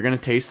 You're going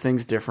to taste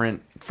things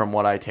different from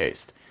what I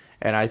taste,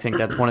 and I think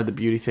that's one of the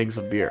beauty things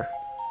of beer.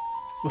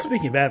 Well,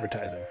 speaking of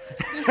advertising,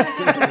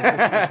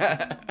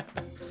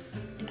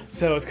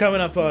 so it's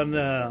coming up on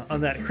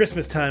that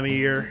Christmas time of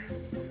year,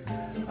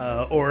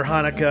 or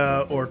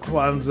Hanukkah, or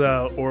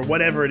Kwanzaa, or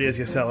whatever it is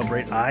you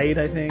celebrate. Eid,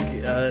 I think.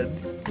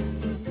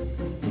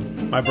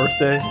 My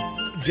birthday.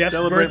 Jeff's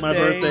celebrate my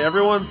birthday.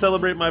 Everyone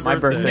celebrate my birthday. My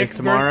birthday's Nick's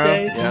tomorrow.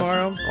 birthday Yes.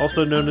 tomorrow.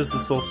 Also known as the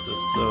solstice.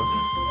 So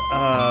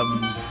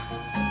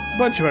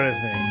Bunch of other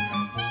things.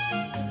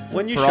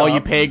 when you For shop, all you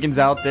pagans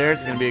out there,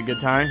 it's going to be a good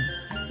time.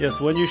 yes,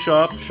 when you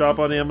shop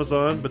on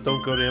Amazon, but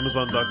don't go to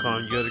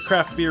Amazon.com. You go to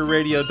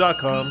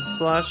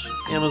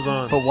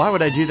craftbeerradio.com/Amazon. But why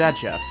would I do that,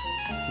 Jeff?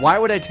 Why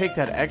would I take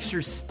that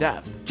extra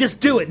step? Just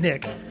do it,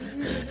 Nick.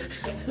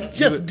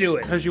 Just do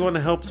it. Because you want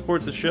to help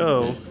support the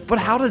show. But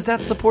how does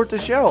that support the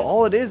show?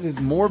 All it is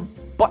more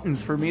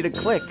buttons for me to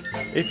click.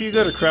 If you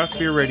go to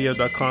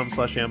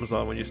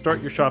craftbeerradio.com/Amazon when you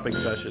start your shopping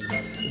session,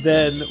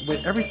 then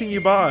with everything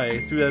you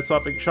buy through that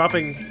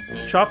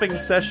shopping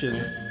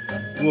session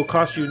will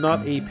cost you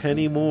not a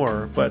penny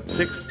more, but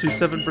 6 to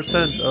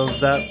 7% of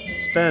that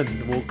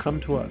spend will come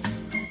to us.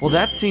 Well,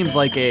 that seems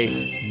like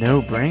a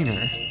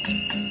no-brainer.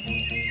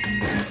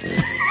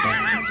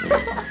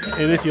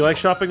 And if you like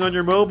shopping on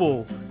your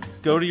mobile,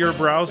 go to your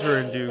browser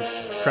and do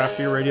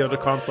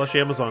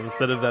craftbeerradio.com/Amazon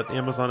instead of that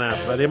Amazon app.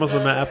 That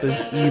Amazon app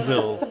is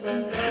evil.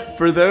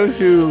 For those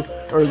who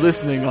are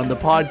listening on the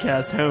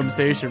podcast home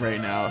station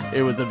right now,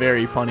 it was a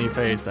very funny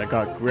face that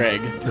got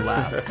Greg to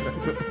laugh.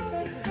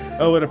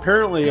 Oh, and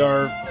apparently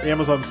our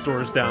Amazon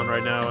store is down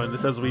right now, and it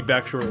says we'll be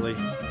back shortly.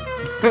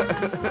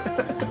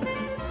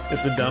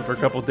 It's been down for a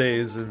couple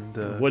days, and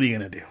What are you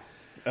going to do?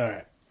 All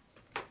right.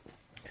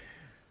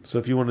 so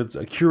if you wanted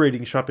a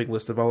curating shopping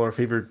list of all our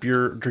favorite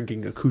beer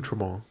drinking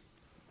accoutrements,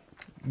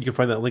 you can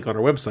find that link on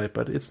our website,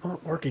 but it's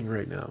not working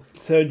right now.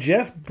 So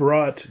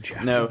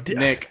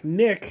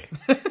Nick.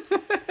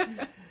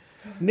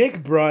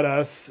 Nick brought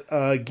us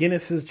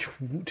Guinness's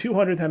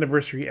 200th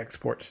anniversary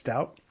export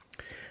stout.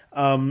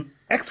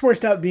 Export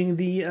stout being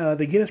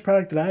the Guinness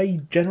product that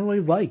I generally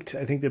liked.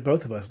 I think that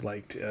both of us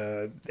liked.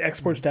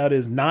 Export stout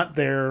is not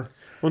their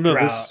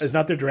It's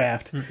not their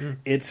draft. Mm-mm.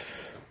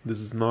 This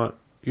is not.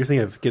 You're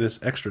thinking of Guinness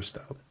Extra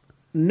Stout.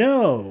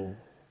 No,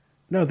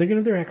 they're going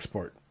to their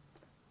export.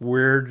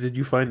 Where did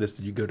you find this?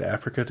 Did you go to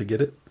Africa to get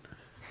it?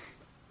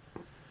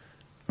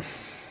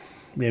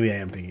 Maybe I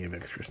am thinking of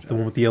Extra Stout. The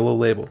one with the yellow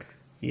label.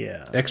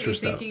 Yeah. Extra Are you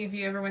Stout. thinking if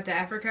you ever went to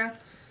Africa?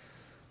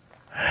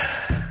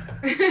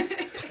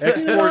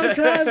 Export.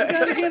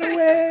 Gotta get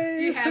away.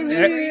 Do you have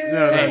memories?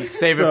 Hey,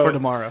 save it for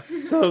tomorrow.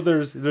 So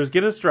there's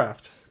Guinness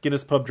Draft.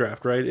 Guinness Pub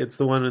Draft, right? It's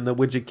the one in the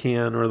widget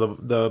can or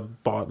the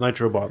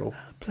nitro bottle.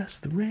 Bless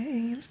the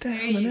rains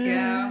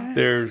down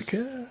There you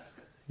go.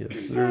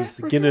 There's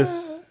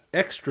Guinness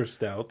Extra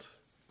Stout,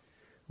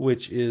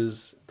 which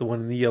is the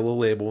one in the yellow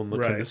label and the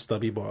kind of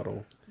stubby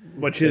bottle.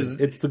 Which is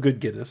it's the good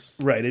Guinness,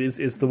 right?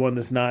 It's the one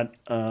that's not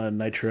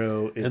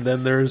nitro. And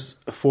then there's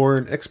a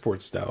foreign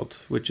export stout,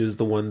 which is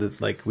the one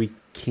that we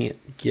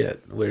can't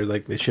get, where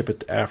they ship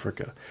it to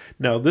Africa.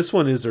 Now this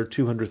one is their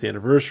 200th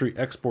anniversary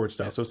export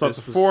stout, so it's not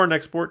the foreign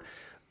export.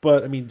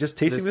 But I mean, just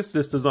tasting this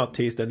does not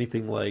taste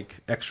anything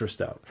like extra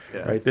stout,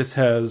 right? This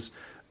has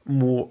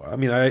more. I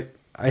mean, I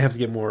have to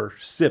get more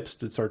sips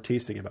to start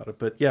tasting about it.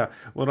 But yeah,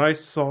 when I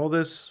saw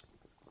this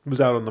was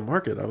out on the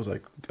market, I was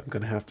like, I'm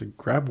going to have to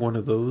grab one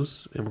of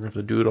those, and we're going to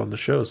have to do it on the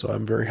show. So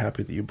I'm very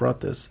happy that you brought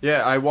this.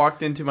 Yeah, I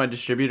walked into my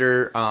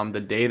distributor the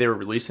day they were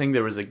releasing.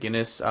 There was a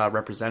Guinness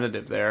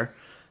representative there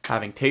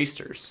having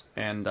tasters,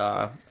 and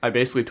I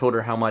basically told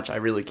her how much I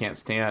really can't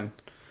stand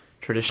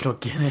traditional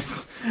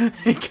Guinness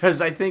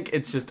because I think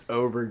it's just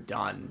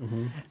overdone.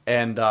 Mm-hmm.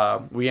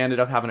 And we ended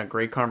up having a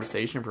great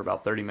conversation for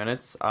about 30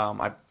 minutes.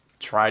 I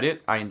tried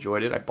it. I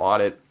enjoyed it. I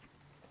bought it.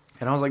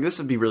 And I was like, this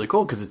would be really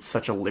cool because it's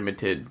such a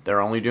limited... They're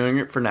only doing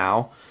it for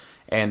now,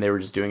 and they were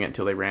just doing it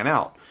until they ran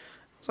out. I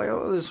was like,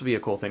 oh, this would be a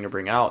cool thing to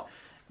bring out.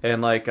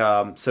 And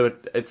so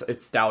it's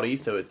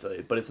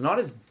stouty, but it's not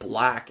as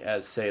black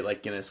as, say,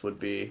 Guinness would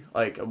be.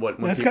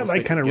 It's got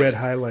kind of red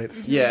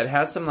highlights. Yeah, it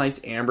has some nice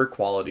amber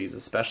qualities,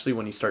 especially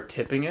when you start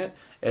tipping it.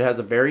 It has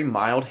a very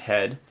mild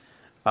head.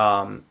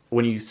 When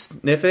you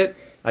sniff it,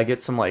 I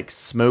get some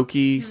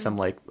smoky, some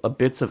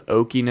bits of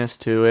oakiness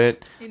to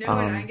it. You know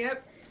what I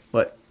get?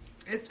 What?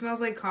 It smells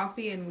like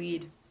coffee and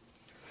weed.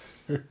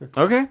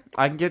 Okay,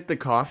 I can get the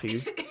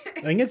coffee.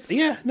 I get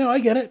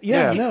it.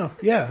 Yeah,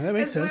 that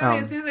makes sense.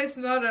 As soon as I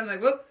smell it, I'm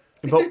like, whoop.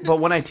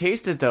 But when I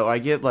taste it though, I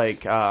get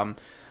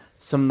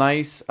some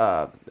nice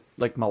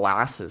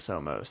molasses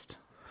almost.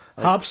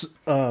 Hops,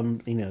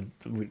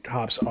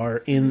 hops are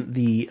in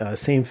the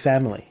same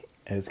family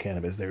as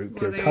cannabis. They're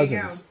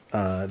cousins.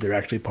 They're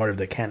actually part of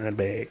the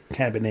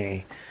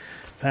Cabernet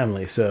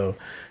family. So,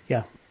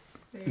 yeah.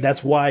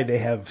 That's why they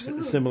have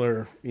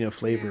similar,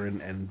 flavor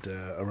and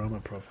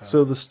aroma profiles.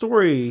 So the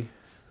story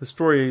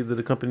that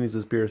accompanies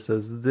this beer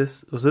says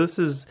this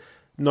is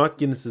not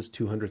Guinness's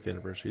 200th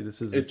anniversary.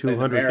 This is the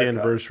 200th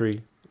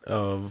anniversary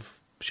of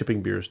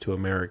shipping beers to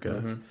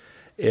America. Mm-hmm.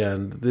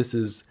 And this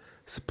is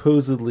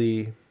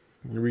supposedly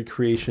a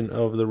recreation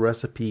of the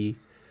recipe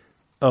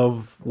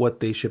of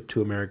what they shipped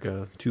to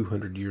America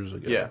 200 years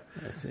ago. Yeah,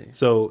 I see.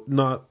 So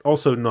not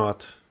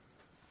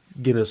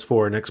Guinness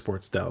for an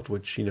export stout,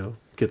 which,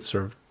 gets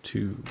served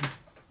to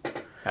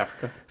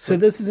Africa. So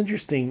this is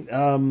interesting.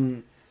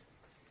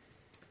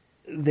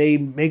 They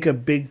make a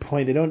big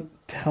point. They don't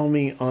tell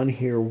me on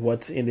here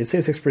what's in it. It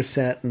says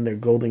 6% and their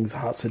Golding's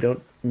hot, so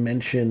don't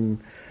mention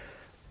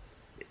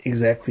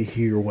exactly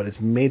here what it's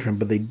made from,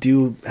 but they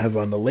do have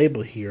on the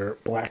label here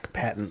black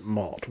patent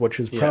malt, which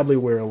is probably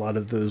where a lot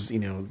of those,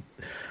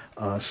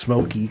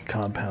 smoky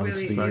compounds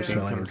Really, that you're yeah.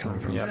 selling are coming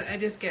from. Yeah. I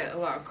just get a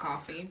lot of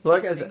coffee.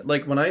 Like I said,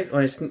 like when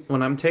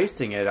I'm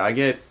tasting it, I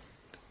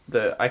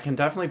can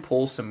definitely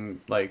pull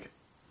some like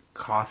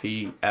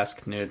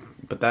coffee-esque note,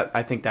 but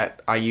I think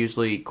that I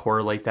usually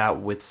correlate that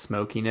with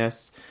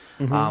smokiness.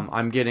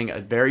 I'm getting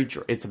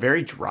it's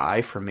very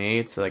dry for me.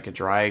 It's like a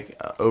dry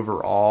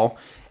overall.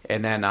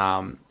 And then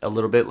a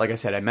little bit, like I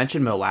said, I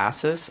mentioned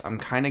molasses. I'm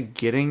kind of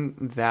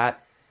getting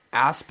that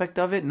aspect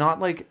of it,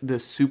 not like the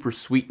super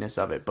sweetness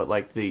of it, but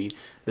like the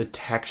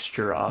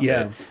texture of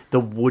it,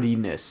 the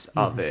woodiness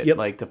of it,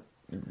 like the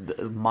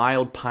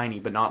mild piney,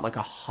 but not like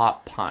a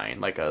hot pine,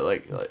 like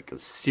a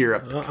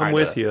syrup. I'm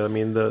with you. I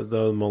mean,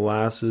 the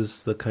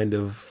molasses, the kind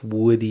of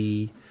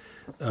woody,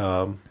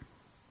 kind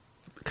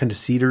of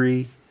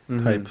cedary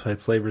type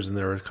flavors in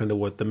there are kind of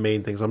what the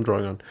main things I'm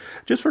drawing on.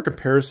 Just for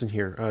comparison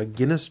here,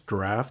 Guinness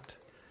Draft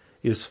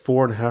is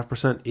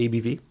 4.5%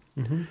 ABV.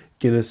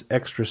 Guinness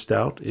Extra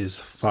Stout is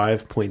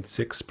 5.6%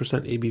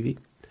 ABV.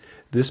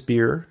 This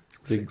beer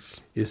is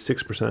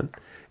 6%.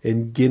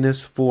 And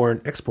Guinness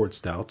Foreign Export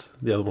Stout,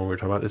 the other one we were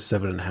talking about, is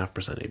 7.5%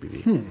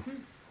 ABV.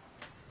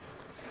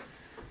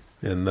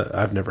 And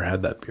I've never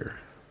had that beer.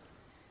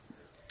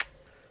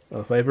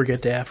 Well, if I ever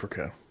get to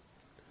Africa.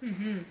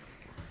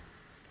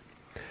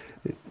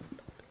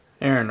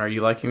 Aaron, are you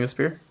liking this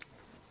beer?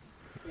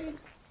 It's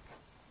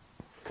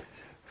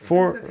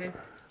okay.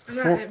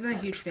 I'm not a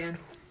huge fan.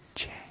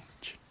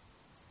 Change.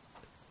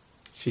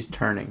 She's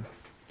turning.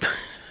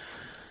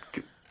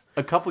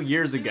 A couple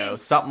years ago,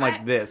 something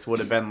like this would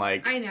have been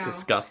like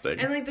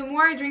disgusting. And like the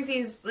more I drink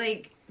these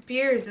like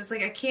beers, it's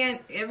like I can't.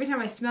 Every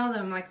time I smell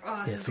them, I'm like,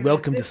 oh,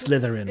 welcome to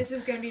Slytherin. This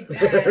is gonna be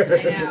bad.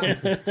 I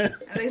know.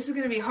 Like, this is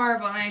gonna be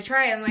horrible. And I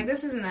try it. I'm like,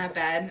 this isn't that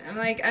bad. I'm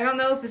like, I don't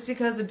know if it's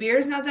because the beer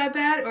is not that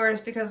bad or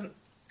it's because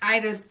I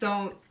just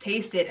don't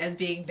taste it as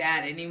being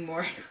bad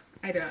anymore.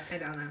 I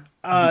don't know.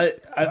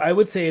 I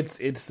would say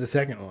it's the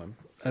second one.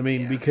 I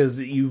mean, because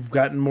you've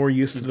gotten more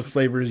used to the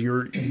flavors,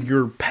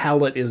 your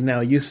palate is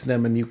now used to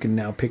them, and you can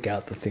now pick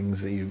out the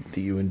things that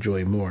you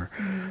enjoy more.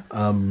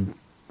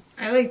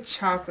 I like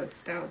chocolate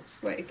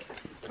stouts like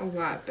a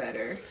lot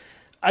better.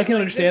 I can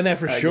understand that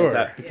for sure.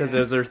 That, because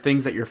those are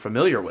things that you're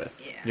familiar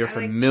with. Yeah, you're I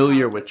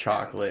familiar like with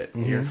chocolate.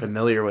 stouts. You're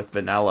familiar with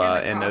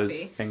vanilla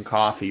and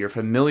coffee. You're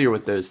familiar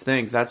with those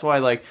things. That's why,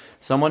 like,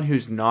 someone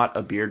who's not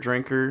a beer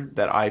drinker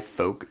that I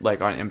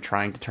am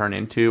trying to turn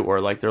into, or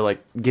like they're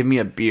like, give me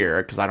a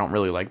beer because I don't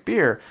really like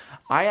beer.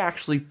 I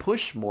actually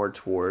push more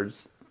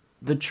towards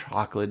the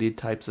chocolatey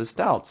types of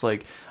stouts.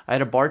 Like, I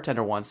had a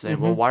bartender once say,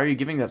 well, why are you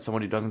giving that to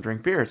someone who doesn't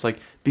drink beer? It's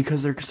like,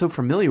 because they're so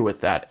familiar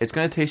with that. It's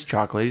going to taste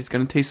chocolatey. It's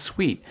going to taste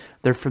sweet.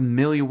 They're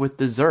familiar with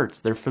desserts.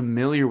 They're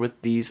familiar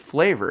with these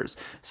flavors.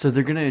 So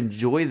they're going to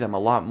enjoy them a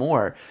lot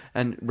more.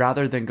 And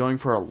rather than going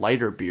for a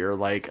lighter beer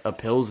like a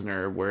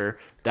Pilsner where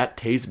that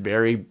tastes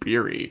very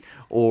beery,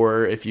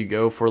 or if you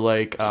go for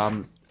like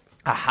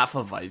a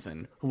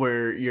Hefeweizen,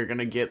 where you're going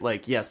to get,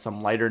 like,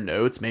 some lighter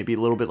notes, maybe a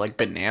little bit like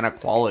banana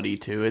quality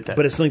to it.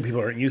 But it's something people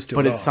aren't used to.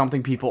 But it's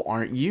something people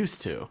aren't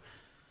used to.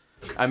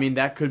 I mean,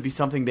 that could be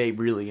something they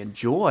really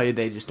enjoy.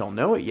 They just don't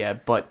know it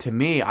yet. But to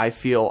me, I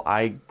feel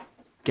I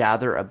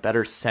gather a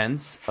better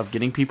sense of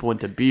getting people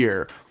into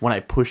beer when I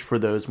push for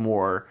those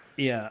more.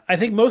 Yeah, I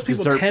think most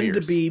people tend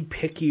to be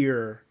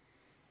pickier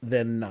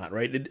than not,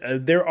 right?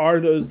 There are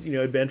those,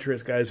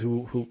 adventurous guys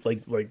who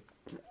like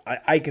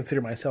I consider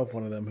myself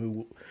one of them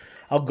who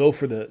I'll go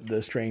for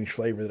the strange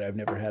flavor that I've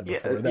never had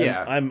before.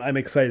 I'm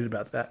excited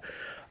about that.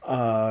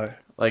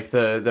 Like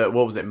the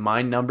what was it?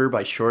 Mind Number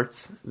by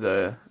Shorts,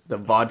 the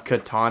vodka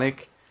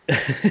tonic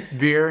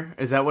beer.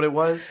 Is that what it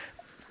was?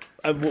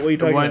 What are you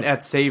talking about? One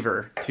at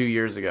Savor 2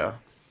 years ago.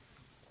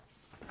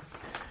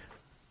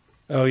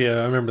 Oh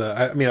yeah, I remember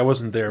that. I mean, I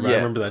wasn't there, but I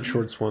remember that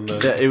Shorts one.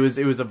 It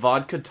was a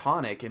vodka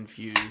tonic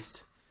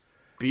infused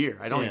beer.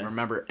 I don't even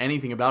remember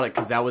anything about it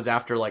because that was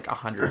after like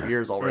 100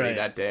 beers already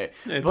that day.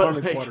 And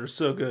tonic water is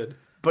so good.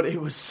 But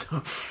it was so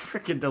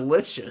freaking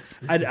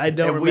delicious. I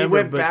don't remember. We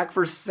went back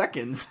for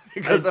seconds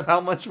because of how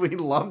much we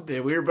loved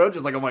it. We were both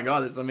just like, oh my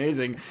God, it's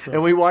amazing.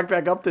 And we walked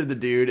back up to the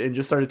dude and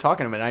just started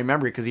talking to him. And I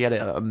remember because he had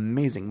an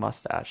amazing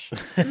mustache.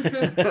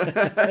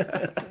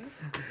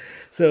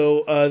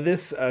 So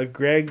this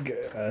Greg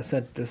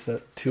sent this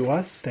to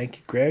us. Thank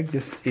you, Greg.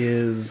 This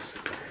is...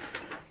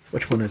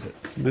 Which one is it?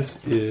 This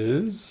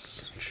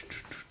is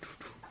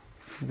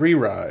Free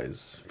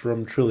Rise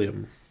from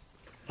Trillium.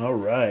 All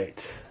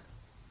right.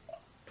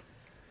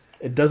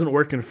 It doesn't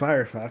work in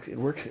Firefox. It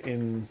works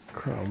in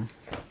Chrome.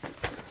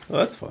 Oh,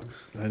 that's fun.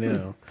 I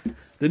know.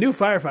 The new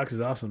Firefox is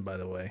awesome, by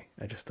the way.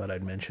 I just thought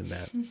I'd mention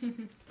that.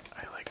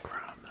 I like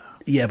Chrome, though.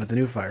 Yeah, but the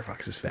new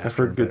Firefox is faster. I've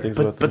heard good things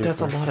about the But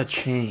that's a lot of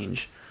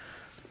change.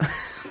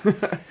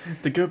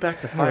 To go back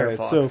to Firefox.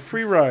 Right, so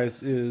Free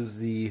Rise is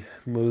the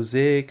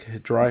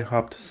Mosaic Dry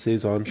Hopped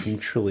Saison from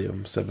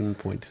Trillium,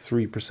 7.3%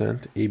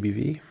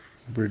 ABV.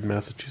 Brewed in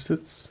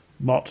Massachusetts.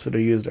 Malts that are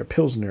used are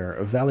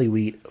Pilsner, Valley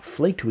Wheat,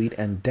 Flaked Wheat,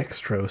 and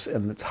Dextrose,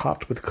 and it's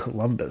hopped with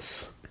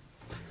Columbus.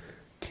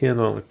 Canned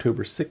on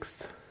October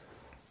 6th.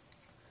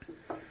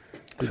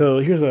 So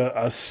here's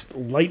a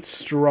light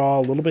straw,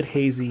 a little bit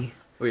hazy.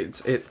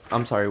 Wait,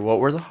 I'm sorry. What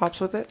were the hops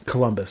with it?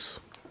 Columbus.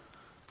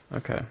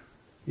 Okay.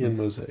 In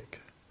Mosaic.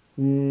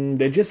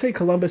 They just say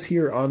Columbus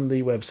here on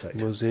the website.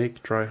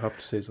 Mosaic dry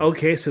hopped saison.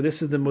 Okay, so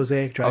this is the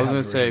Mosaic dry hop. I was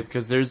going to say,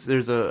 because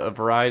there's a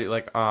variety,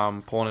 like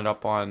pulling it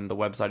up on the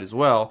website as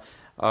well.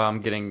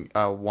 Getting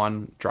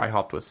one dry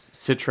hopped with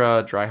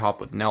Citra, dry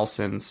hopped with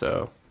Nelson,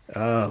 so...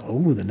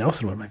 the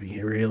Nelson one might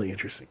be really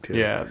interesting, too.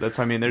 Yeah, there's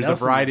Nelson's... a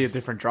variety of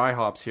different dry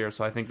hops here,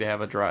 so I think they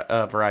have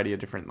a variety of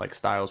different like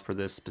styles for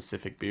this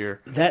specific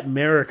beer. That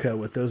America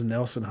with those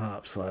Nelson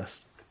hops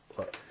last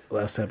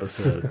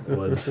episode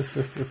was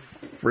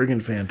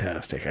friggin'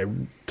 fantastic. I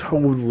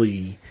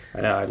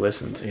know, I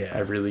listened. Yeah. I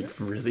really,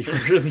 really,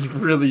 really,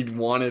 really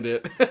wanted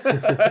it.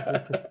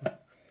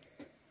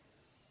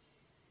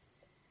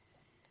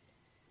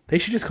 They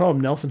should just call them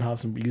Nelson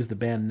hops and use the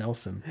band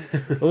Nelson.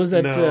 What was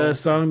that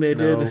song they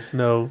did?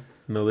 No,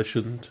 they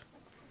shouldn't.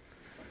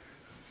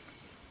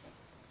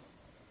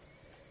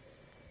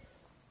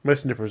 My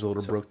sniffer's a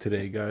little broke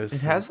today, guys.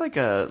 It has like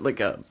a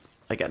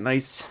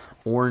nice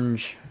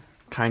orange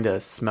kind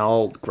of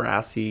smell,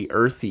 grassy,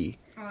 earthy.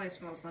 All I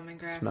smell is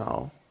lemongrass.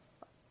 Smell.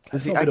 I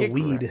smell a bit of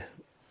weed.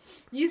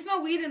 You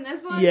smell weed in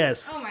this one?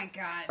 Yes. Oh my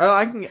god. Oh,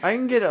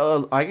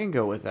 I can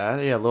go with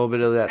that. Yeah, a little bit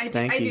of that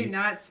stanky. I do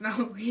not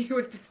smell weed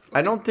with this one.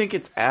 I don't think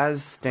it's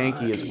as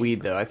stanky as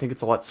weed though. I think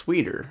it's a lot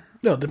sweeter.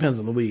 No, it depends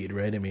on the weed,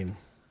 right? I mean,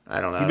 I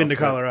don't know. You've been to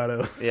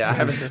Colorado. Yeah, I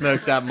haven't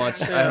smoked that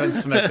much. I haven't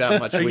smoked that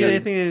much Are you weed.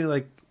 getting anything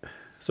like?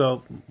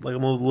 So, like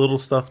I'm a little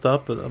stuffed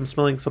up, but I'm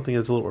smelling something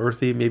that's a little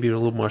earthy, maybe a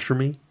little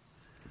mushroomy.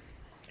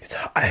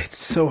 It's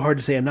so hard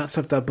to say. I'm not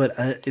stuffed up, but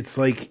it's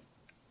like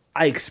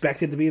I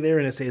expect it to be there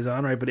in a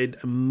saison, right? But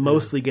I'm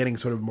mostly getting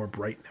sort of more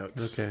bright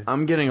notes. Okay,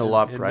 I'm getting a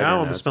lot brighter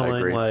now. I'm notes,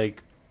 smelling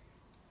like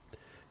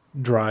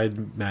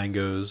dried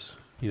mangoes.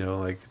 You know,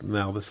 like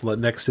now this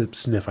next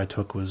sniff I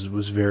took was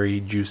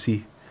very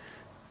juicy.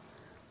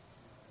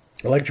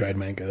 I like dried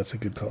mango. That's a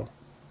good call.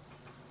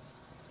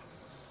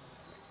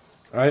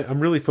 I'm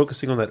really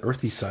focusing on that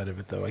earthy side of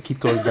it, though. I keep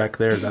going back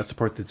there. That's the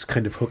part that's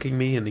kind of hooking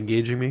me and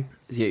engaging me.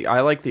 Yeah,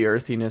 I like the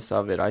earthiness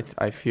of it.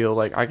 I feel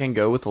like I can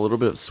go with a little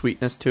bit of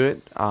sweetness to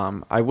it.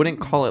 I wouldn't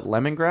call it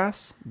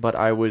lemongrass, but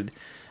I would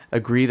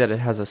agree that it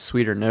has a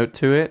sweeter note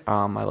to it.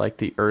 I like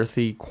the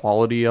earthy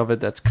quality of it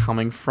that's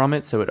coming from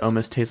it, so it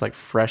almost tastes like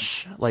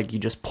fresh, like you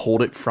just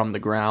pulled it from the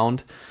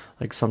ground,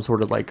 like some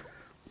sort of like,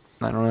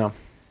 I don't know.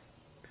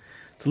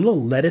 It's a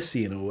little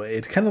lettucey in a way.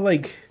 It's kind of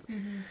like...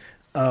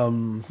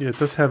 Yeah, it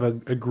does have a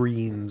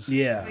greens.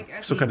 Yeah.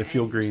 Like Some kind of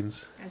field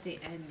greens. At the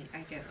end,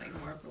 I get like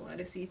more of a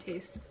lettucey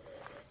taste.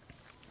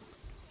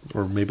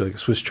 Or maybe like a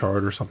Swiss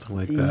chard or something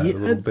like that. Yeah, a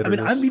little bitterness.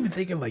 I mean, I'm even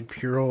thinking like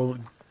pure,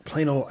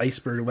 plain old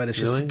iceberg lettuce.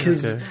 Really?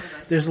 Because Okay.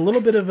 there's a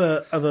little bit of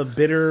a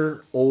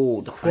bitter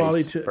Old quality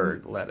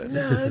iceberg to lettuce.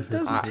 No, it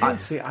doesn't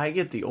taste... See, I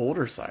get the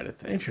older side of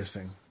things.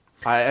 Interesting.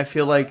 I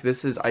feel like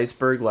this is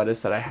iceberg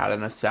lettuce that I had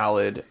in a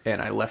salad,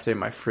 and I left it in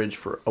my fridge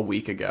for a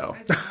week ago.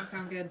 That does not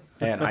sound good.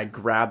 And I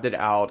grabbed it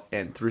out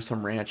and threw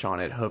some ranch on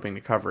it, hoping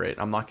to cover it.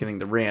 I'm not getting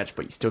the ranch,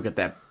 but you still get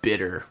that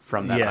bitter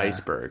from that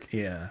iceberg.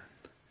 Yeah.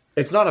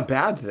 It's not a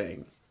bad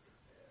thing.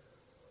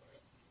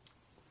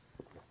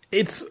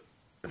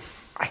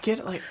 I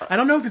get like... I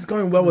don't know if it's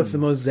going well with the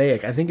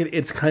Mosaic. I think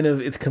it's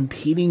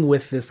competing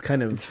with this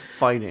kind of... It's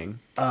fighting.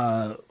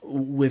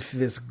 With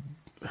this...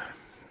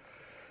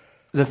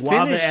 The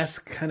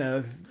guava-esque kind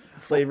of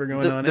flavor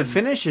going on. The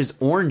finish is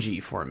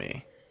orangey for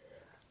me.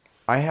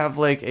 I have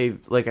I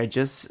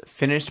just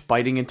finished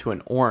biting into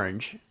an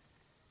orange,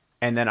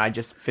 and then I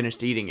just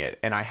finished eating it,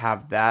 and I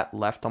have that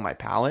left on my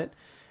palate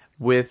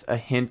with a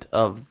hint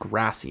of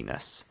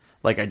grassiness.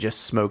 Like I just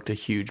smoked a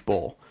huge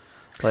bowl.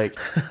 Like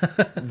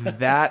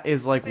that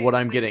is like what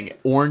I'm getting.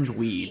 Orange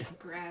weed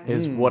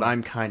is what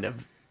I'm kind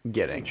of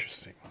getting.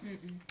 Interesting.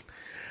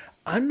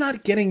 I'm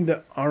not getting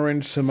the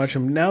orange so much.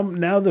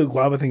 Now the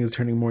guava thing is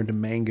turning more into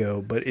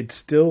mango, but it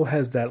still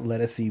has that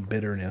lettucey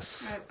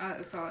bitterness.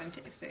 That's all I'm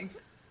tasting.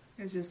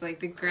 It's just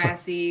like the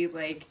grassy,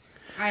 like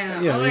I don't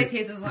know. Yeah, all I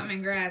taste is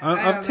lemongrass.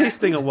 I'm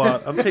tasting a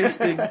lot. I'm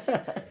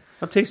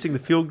tasting the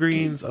field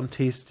greens. I'm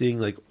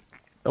tasting like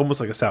almost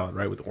like a salad,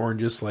 right, with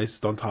oranges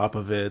sliced on top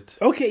of it.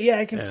 Okay, yeah,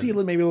 I can see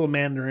maybe a little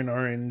mandarin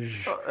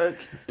orange.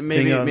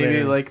 Maybe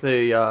there. like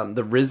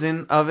the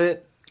risen of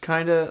it.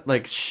 Kind of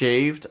like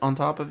shaved on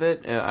top of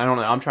it. I don't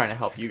know. I'm trying to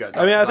help you guys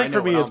out. I mean, I think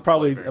for me, it's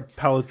probably flavoring. a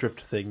palate drift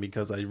thing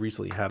because I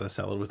recently had a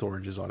salad with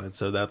oranges on it,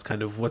 so that's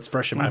kind of what's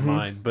fresh in my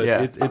mind. But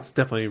Yeah. it's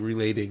definitely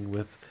relating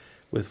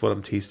with what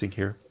I'm tasting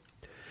here.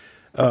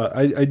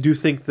 I do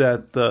think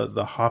that the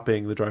dry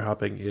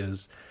hopping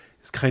is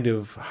kind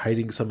of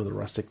hiding some of the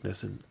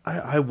rusticness, and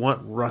I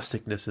want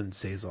rusticness in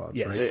saisons.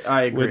 Yes. Right?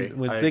 I agree.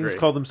 When I things agree.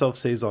 call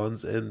themselves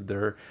saisons and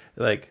they're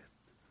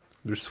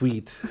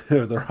sweet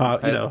or they're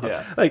hot,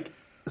 Yeah. like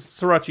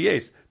Sriracha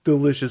Ace,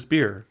 delicious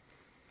beer.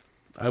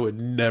 I would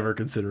never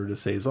consider it a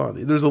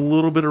saison. There's a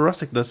little bit of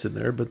rusticness in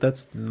there, but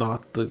that's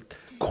not the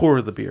core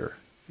of the beer.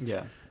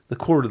 Yeah. The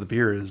core of the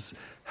beer is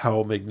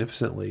how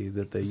magnificently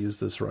that they use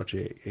the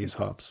Sriracha Ace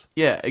hops.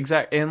 Yeah,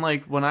 exactly. And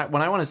like when I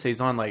want to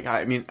saison, like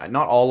I mean,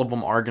 not all of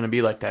them are going to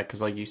be like that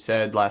because, like you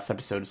said last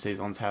episode,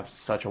 saisons have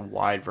such a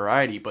wide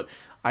variety. But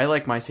I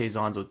like my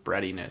saisons with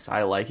breadiness.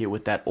 I like it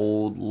with that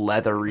old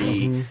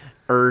leathery,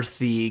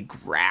 earthy,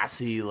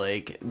 grassy,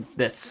 like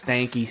that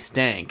stanky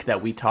stank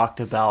that we talked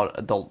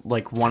about.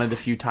 One of the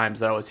few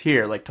times that I was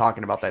here, like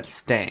talking about that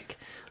stank.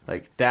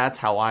 Like that's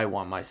how I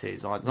want my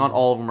saisons. Not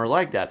all of them are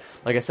like that.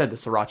 Like I said, the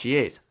Sriracha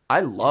Ace.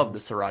 I love the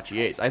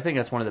Sriracha Ace. I think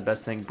that's one of the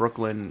best things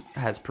Brooklyn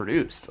has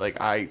produced. Like,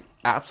 I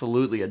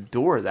absolutely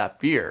adore that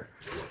beer.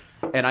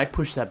 And I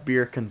push that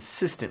beer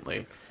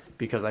consistently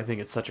because I think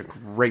it's such a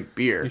great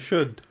beer. You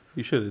should.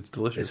 It's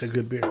delicious. It's a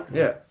good beer.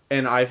 Yeah.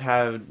 And I've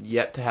had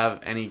yet to have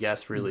any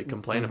guests really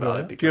complain about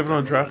it. Do you have it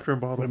on draft or in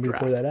bottle? When we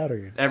pour that out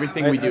again.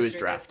 Everything we do is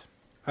draft.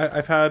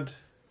 I've had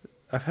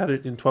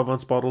it in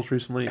 12-ounce bottles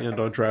recently and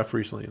on draft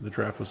recently, and the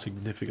draft was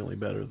significantly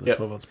better than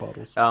 12-ounce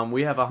bottles.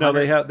 We have 100...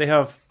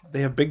 No,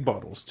 they have big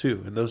bottles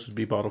too, and those would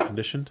be bottle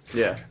conditioned.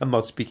 Yeah. I'm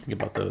not speaking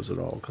about those at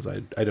all because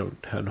I don't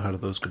know how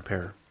those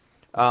compare.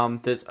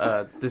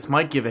 This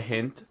might give a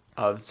hint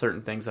of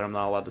certain things that I'm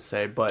not allowed to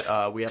say,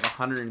 but we have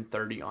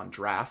 130 on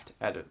draft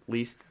at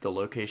least the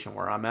location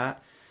where I'm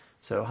at.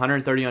 So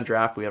 130 on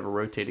draft. We have a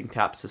rotating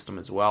tap system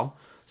as well.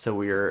 So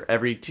we are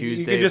every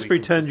Tuesday. You can just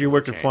pretend you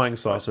work at Flying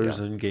Saucers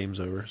and game's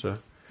over. So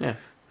yeah,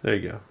 there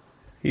you go.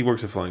 He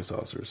works at Flying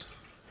Saucers.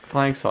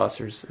 Flying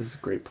Saucers is a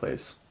great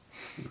place.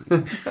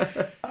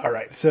 All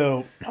right,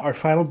 so our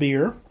final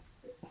beer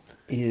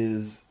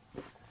is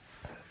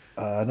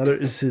another.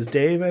 This is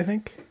Dave, I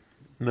think.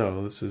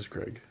 No, this is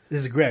Greg. This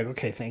is Greg.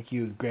 Okay, thank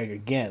you, Greg,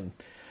 again.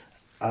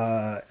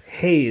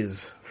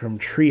 Haze from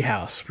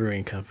Treehouse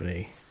Brewing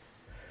Company.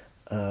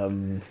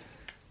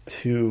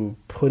 To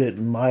put it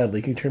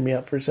mildly, can you turn me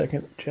up for a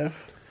second,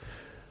 Jeff?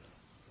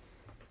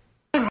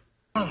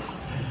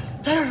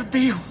 There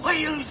be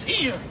whales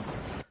here.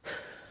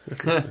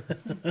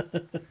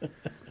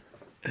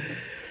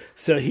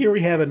 So here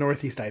we have a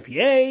Northeast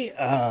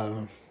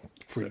IPA.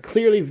 Pretty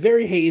clearly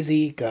very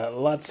hazy. Got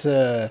lots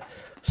of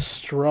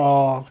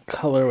straw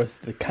color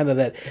with the kind of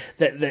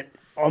that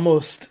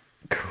almost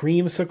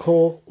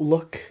creamsicle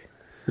look.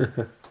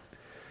 Oh,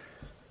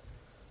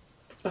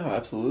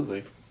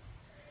 absolutely.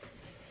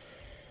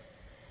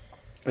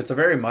 It's a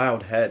very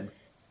mild head.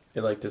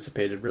 It like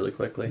dissipated really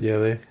quickly. Yeah,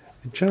 they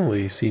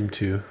generally seem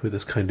to with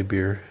this kind of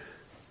beer.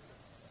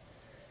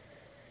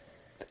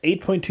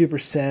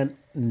 8.2%,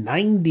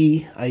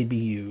 90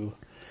 IBU.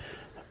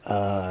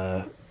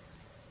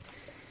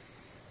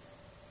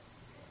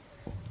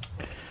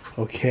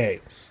 Okay.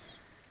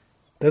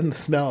 Doesn't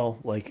smell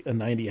like a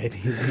 90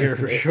 IBU beer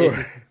for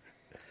sure.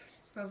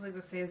 Smells like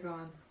the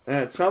saison.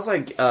 Yeah, it smells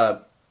like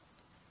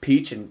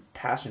peach and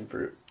passion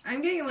fruit.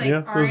 I'm getting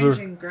like orange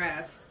and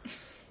grass.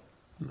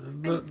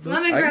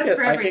 Lemongrass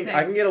for everything.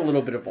 I can get a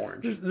little bit of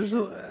orange.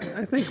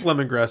 I think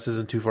lemongrass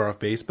isn't too far off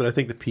base, but I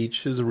think the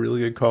peach is a really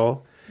good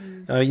call.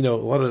 A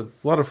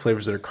lot of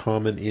flavors that are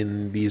common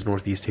in these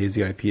Northeast Hazy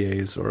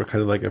IPAs are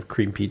kind of like a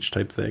cream peach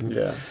type thing.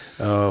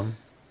 Yeah.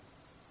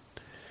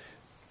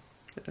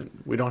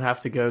 We don't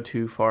have to go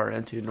too far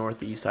into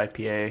Northeast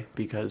IPA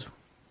because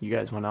you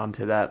guys went on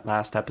to that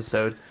last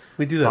episode.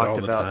 We do that all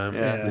the time.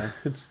 Yeah.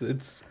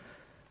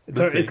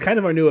 It's kind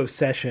of our new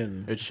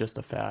obsession. It's just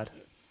a fad.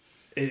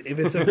 If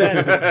it's a fad,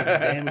 it's a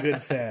damn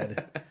good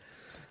fad.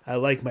 I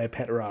like my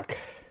pet rock.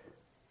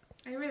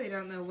 I really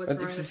don't know what's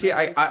wrong with See,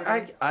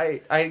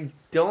 I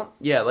don't.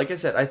 Yeah, like I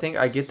said, I think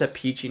I get the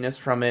peachiness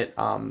from it.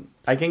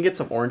 I can get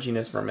some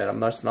oranginess from it. I'm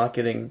just not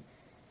getting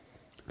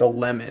the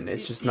lemon.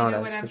 It's just not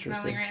as citrusy. You know what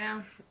I'm smelling right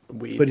now?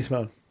 Weed. What do you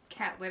smell?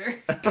 Cat litter.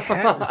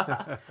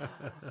 Cat?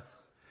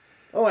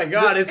 Oh my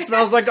god! It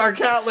smells like our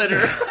cat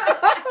litter.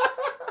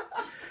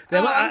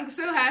 I'm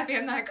so happy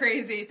I'm not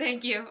crazy.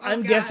 Thank you.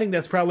 I'm guessing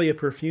that's probably a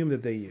perfume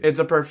that they use. It's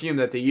a perfume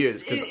that they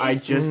use because I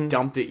just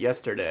dumped it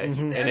yesterday,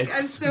 and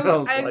I'm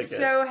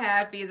so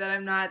happy that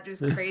I'm not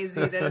just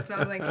crazy that it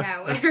smells like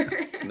cat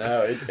litter.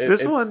 No,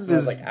 this one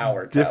is like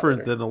our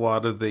different than a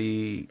lot of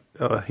the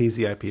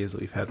hazy IPAs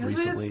that we've had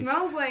recently. That's what it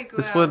smells like.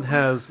 This one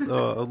has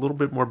a little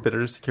bit more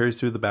bitterness that carries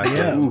through the back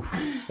end,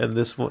 and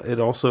this one it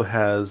also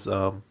has.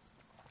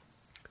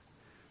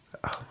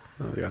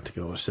 We got to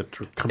go a sip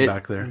to come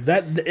back there.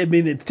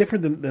 It's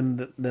different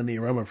than the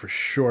aroma for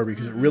sure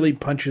because it really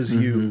punches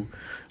you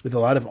with a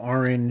lot of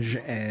orange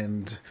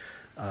and.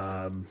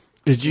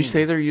 Did you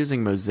say they're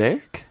using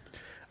Mosaic?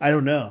 I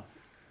don't know.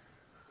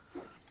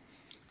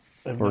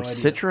 Or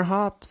Citra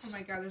hops? Oh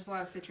my god, there's a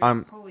lot of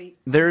citrus.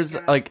 There's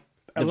like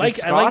the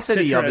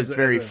viscosity of it's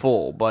very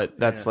full, but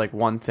that's like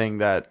one thing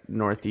that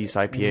Northeast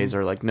IPAs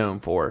are like known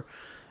for.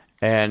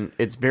 And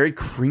it's very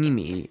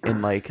creamy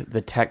in like the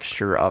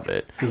texture of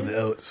it. Because the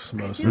oats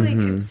mostly. I feel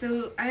like it's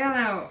so, I don't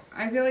know.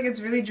 I feel like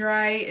it's really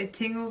dry. It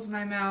tingles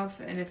my mouth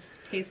and it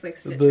tastes like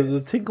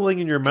citrus. The tinkling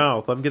in your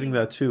mouth, I'm getting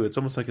that too. It's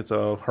almost like it's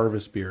a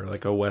harvest beer,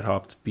 like a wet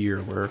hopped beer,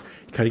 where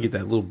you kind of get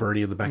that little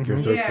birdie in the back of your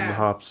throat from the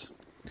hops.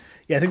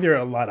 Yeah, I think there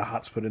are a lot of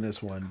hops put in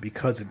this one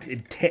because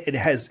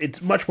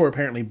it's much more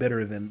apparently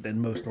bitter than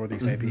most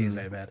Northeast IPAs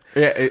I've had.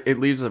 Yeah, it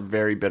leaves a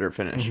very bitter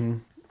finish.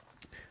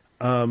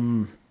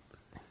 But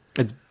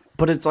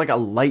it's like a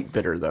light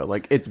bitter though.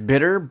 Like it's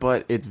bitter,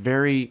 but it's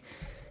very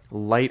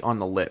light on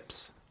the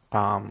lips.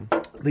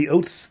 The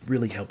oats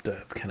really help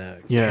to kind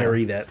of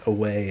carry that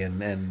away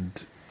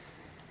and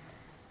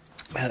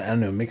I don't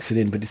know, mix it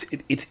in. But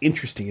it's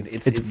interesting.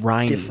 It's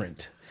riney.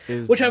 Different,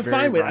 which I'm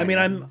fine with. Riney.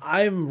 I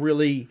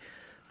mean,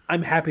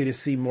 I'm happy to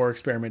see more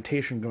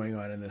experimentation going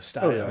on in this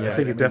style. Oh, yeah. I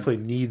think it definitely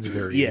needs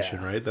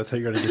variation, right? That's how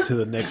you're going to get to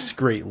the next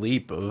great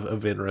leap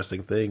of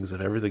interesting things,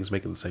 and everything's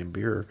making the same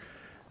beer.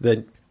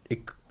 Then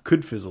it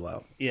could fizzle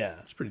out. Yeah.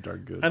 It's pretty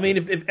darn good. I mean,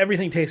 if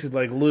everything tasted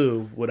like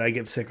Lou, would I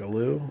get sick of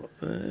Lou?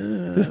 I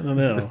don't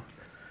know.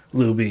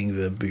 Lou being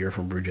the beer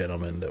from Brew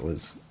Gentleman that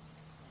was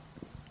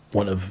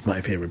one of my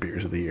favorite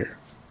beers of the year.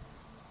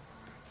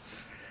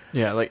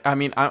 Yeah, like I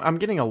mean, I'm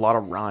getting a lot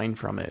of rind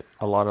from it.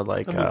 A lot of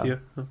like. I'm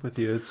with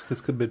you.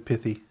 It's a bit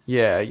pithy.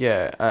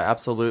 Yeah,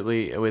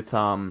 absolutely. With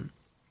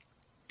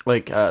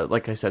like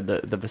I said,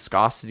 the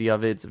viscosity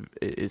of it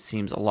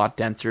seems a lot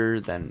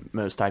denser than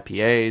most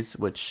IPAs,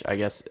 which I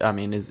guess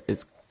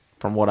is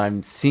from what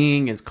I'm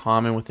seeing is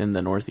common within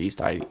the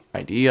Northeast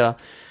idea,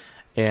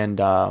 and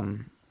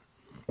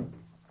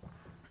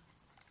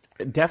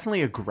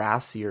definitely a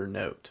grassier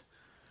note.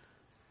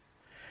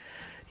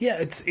 Yeah,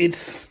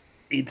 it's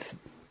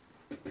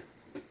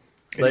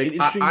like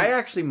I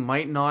actually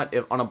might not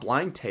on a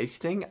blind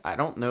tasting. I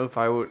don't know if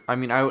I would. I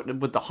mean, I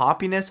would, with the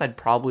hoppiness, I'd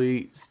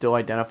probably still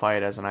identify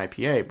it as an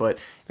IPA. But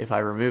if I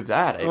remove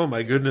that, oh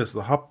my goodness,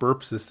 the hop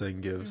burps this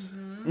thing gives.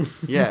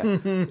 Yeah,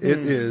 it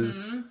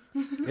is.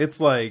 It's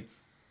like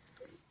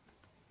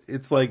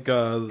if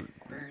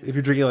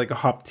you're drinking like a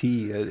hop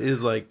tea, it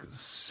is like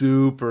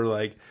super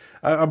like.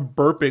 I'm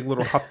burping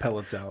little hop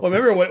pellets out. Well,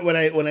 remember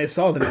when I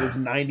saw that it was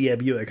 90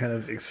 IBU, I kind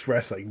of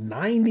expressed like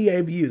 90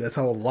 IBU. That's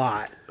a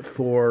lot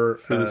for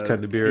this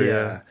kind of beer.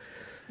 Yeah.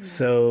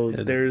 So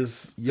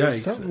there's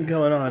something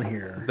going on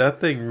here. That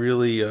thing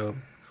really.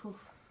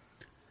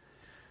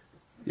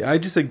 I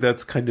just think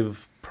that's kind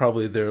of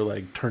probably their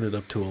like turn it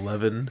up to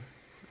 11,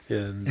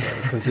 and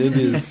because it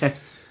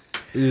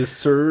is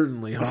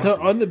certainly hoppy.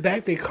 So on the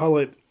back they call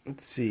it.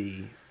 Let's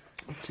see.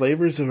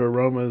 Flavors and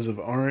aromas of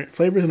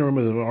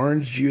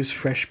orange juice,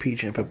 fresh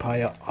peach, and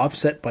papaya,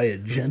 offset by a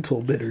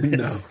gentle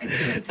bitterness.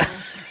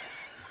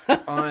 No.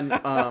 On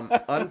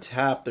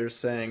Untappd, they're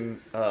saying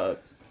the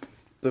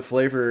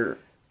flavor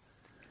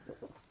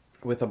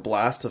with a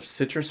blast of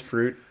citrus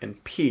fruit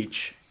and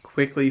peach,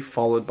 quickly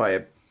followed by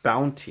a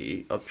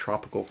bounty of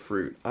tropical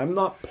fruit. I'm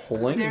not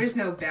pulling. There's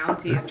no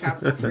bounty of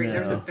tropical fruit. No.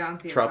 There's a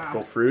bounty of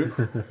tropical fruit.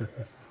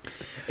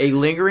 A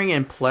lingering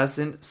and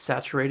pleasant,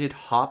 saturated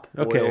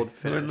hop-boiled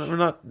finish.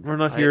 We're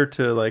not here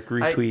to like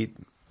retweet.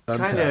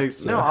 Untappd,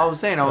 so. No, I was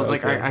saying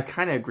I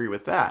kind of agree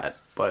with that,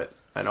 but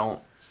I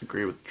don't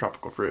agree with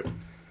tropical fruit.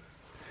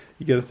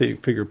 You got to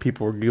figure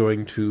people are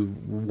going to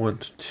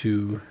want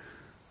to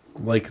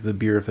like the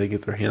beer if they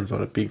get their hands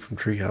on it, being from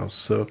Treehouse.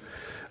 So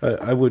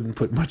I wouldn't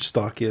put much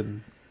stock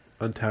in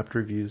Untappd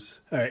reviews.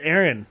 All right,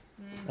 Aaron,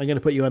 I'm going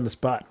to put you on the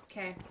spot.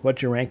 Okay.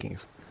 What's your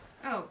rankings?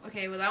 Oh,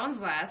 okay. Well, that one's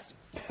last.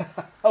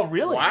 Oh,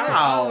 really?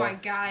 Wow. Oh my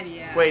god,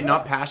 yeah. Wait,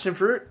 not passion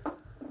fruit?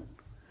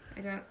 I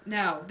don't.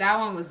 No, that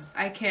one was.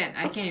 I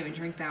can't even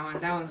drink that one.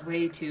 That one's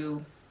way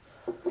too.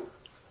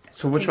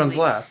 So which tingly. one's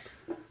last?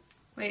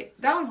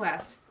 Wait, that one's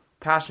last.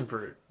 Passion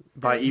fruit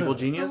by Evil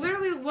Genius. The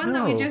literally one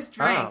that we just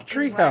drank. is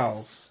Treehouse.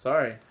 last.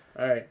 Sorry.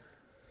 All right.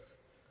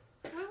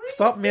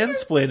 Stop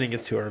mansplaining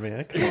it to her,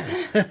 man.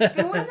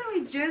 The one that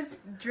we just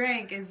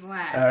drank is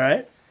last. All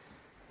right.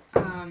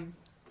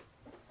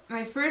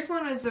 My first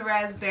one was the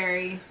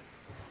raspberry.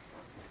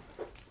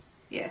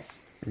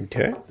 Yes.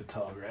 Okay. The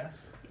tall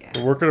grass. Yeah.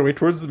 We're working our way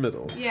towards the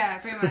middle. Yeah,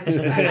 pretty much. I'm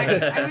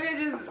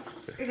gonna just.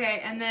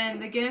 Okay, and then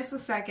the Guinness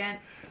was second.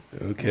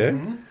 Okay.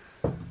 Mm-hmm.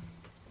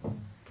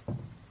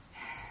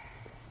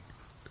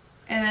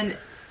 And then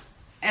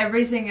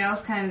everything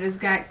else kind of just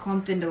got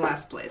clumped into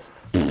last place.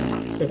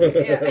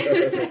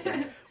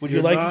 Yeah. Would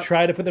you like to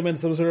try to put them in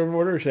some sort of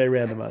order, or should I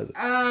randomize it?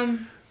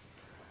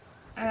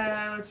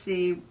 Let's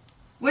see.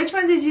 Which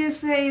one did you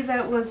say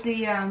that was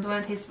the one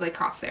that tasted like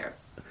cough syrup?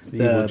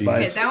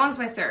 Okay, that one's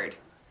my third.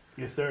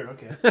 Your third,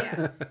 okay.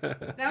 Yeah.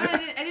 That one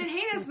I didn't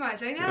hate as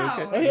much. I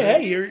know. Okay.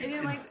 Hey, I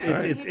didn't like.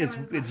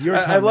 It's your.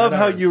 I love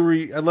how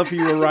you. I love how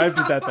you arrived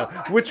at that though.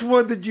 Which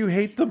one did you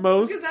hate the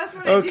most? Because that's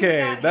what I did not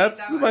hate that's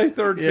that my much.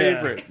 third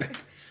favorite.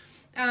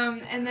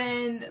 And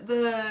then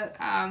the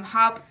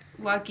Hop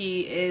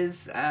Lucky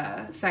is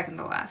second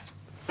to last.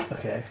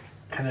 Okay.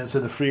 And then so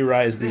the free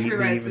rye is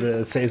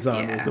the saison.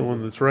 Yeah. The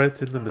one that's right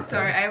in the middle.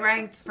 Sorry, I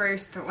ranked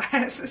first to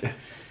last.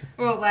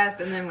 Well, last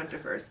and then went to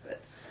first,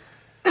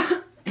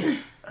 but.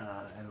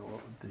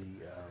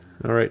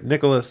 All right,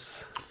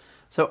 Nicholas.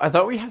 So I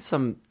thought we had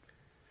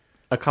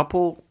a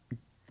couple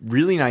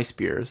really nice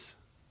beers.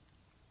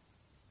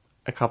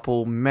 a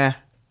couple meh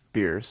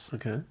beers.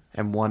 Okay.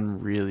 And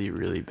one really,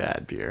 really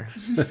bad beer.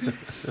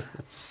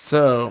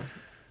 So,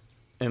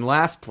 in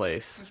last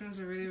place, Which one's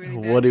a really, really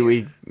bad what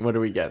beer? are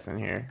we guessing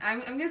here?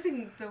 I'm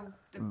guessing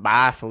the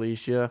Bye,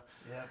 Felicia.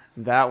 Yep.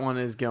 That one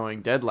is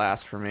going dead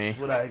last for me.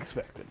 What I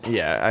expected.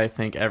 Yeah, I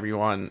think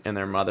everyone and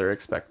their mother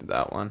expected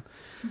that one.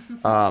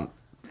 Followed,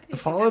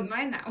 didn't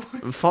mind that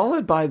one.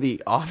 Followed by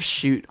the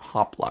offshoot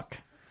Hopluck.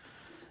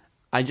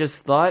 I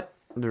just thought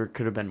there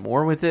could have been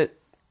more with it.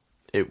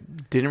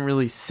 It didn't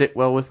really sit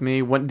well with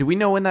me. Do we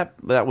know when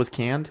that was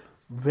canned?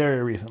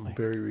 Very recently.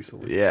 Very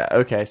recently. Yeah,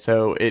 okay,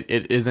 so it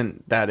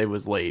isn't that it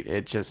was late.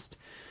 It just...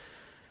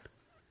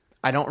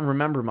 I don't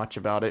remember much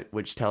about it,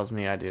 which tells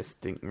me I just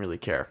didn't really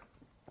care.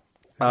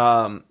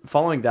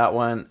 Following that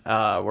one,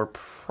 we're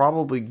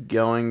probably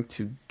going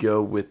to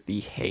go with the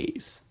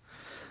Haze.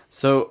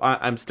 So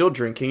I'm still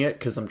drinking it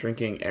because I'm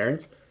drinking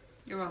Aaron's.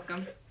 You're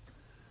welcome.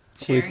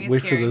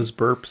 Wait for those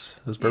burps.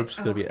 Those burps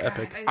are going to be God,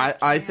 epic.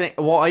 I think...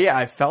 Well, yeah,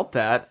 I felt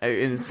that.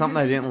 And it's something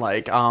I didn't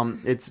like.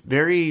 It's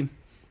very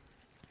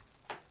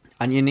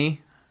oniony,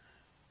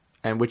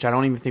 and which I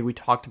don't even think we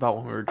talked about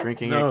when we were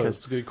drinking it. No, Cause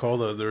it's a good call,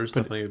 though. There's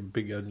definitely a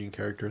big onion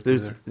character through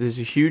there. there's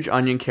a huge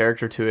onion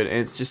character to it, and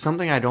it's just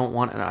something I don't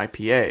want in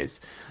IPAs.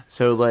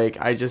 So, like,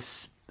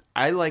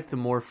 I like the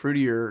more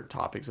fruitier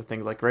topics of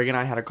things. Like, Greg and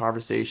I had a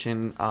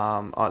conversation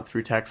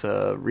through text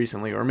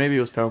recently, or maybe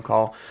it was phone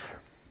call,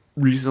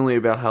 recently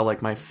about how,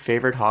 like, my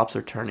favorite hops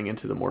are turning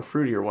into the more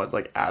fruitier ones,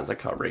 like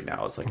Azuca right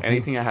now. It's like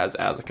anything that has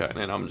Azuca in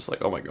it, I'm just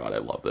like, oh my god, I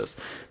love this.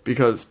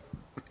 Because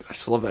I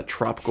just love that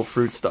tropical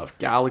fruit stuff.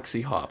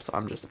 Galaxy hops,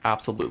 I'm just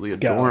absolutely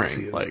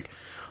adoring. Like,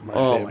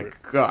 oh favorite.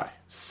 My god,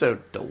 so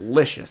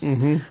delicious.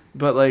 Mm-hmm.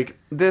 But, like,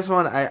 this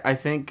one, I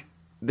think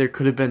there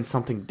could have been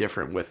something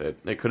different with it.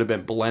 It could have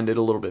been blended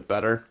a little bit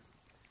better.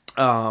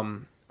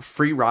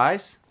 Free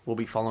Rise, we'll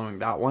be following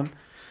that one.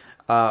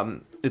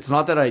 It's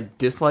not that I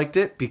disliked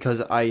it because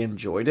I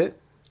enjoyed it.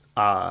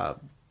 I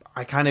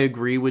kind of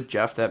agree with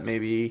Jeff that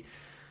maybe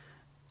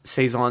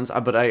Saisons,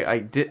 but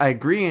I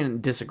agree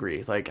and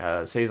disagree. Like,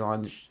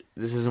 Saisons,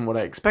 this isn't what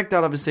I expect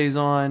out of a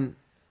Saison,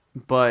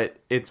 but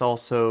it's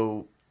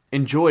also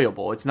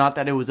enjoyable. It's not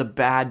that it was a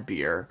bad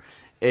beer.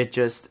 It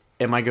just,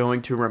 am I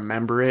going to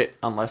remember it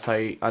unless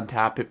I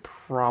untap it?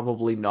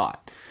 Probably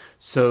not.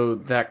 So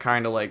that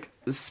kind of like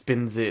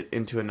spins it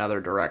into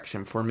another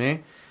direction for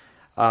me.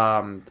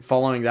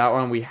 Following that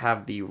one, we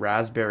have the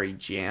Raspberry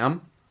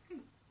Jam.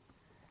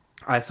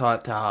 I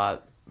thought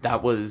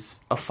that was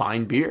a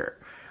fine beer.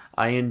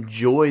 I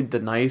enjoyed the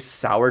nice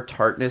sour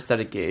tartness that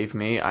it gave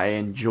me. I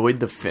enjoyed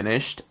the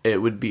finish. It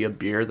would be a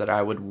beer that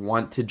I would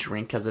want to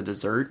drink as a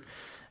dessert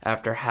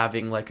after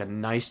having like a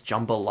nice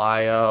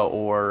jambalaya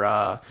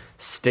or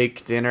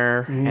steak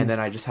dinner. And then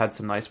I just had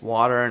some nice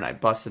water and I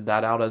busted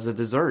that out as a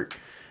dessert.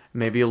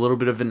 Maybe a little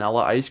bit of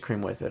vanilla ice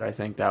cream with it. I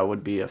think that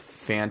would be a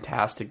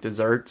fantastic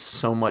dessert.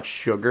 So much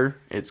sugar.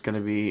 It's going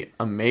to be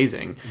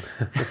amazing.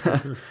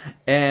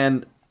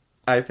 And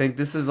I think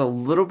this is a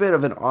little bit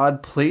of an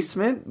odd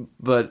placement,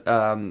 but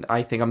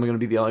I think I'm going to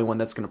be the only one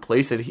that's going to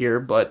place it here.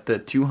 But the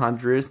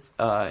 200th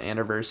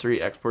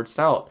anniversary export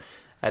stout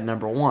at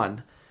number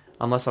 1,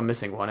 unless I'm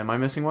missing one. Am I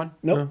missing one?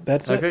 Nope,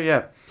 that's okay.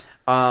 Yeah.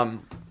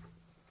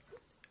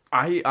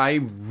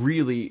 I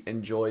really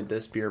enjoyed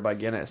this beer by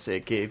Guinness.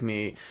 It gave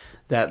me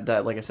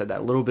that like I said,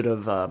 that little bit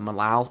of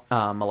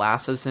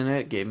molasses in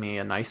it. Gave me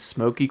a nice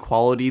smoky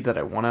quality that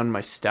I want on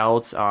my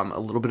stouts. A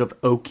little bit of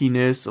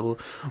oakiness, a little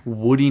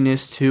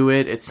woodiness to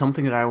it. It's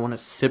something that I want to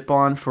sip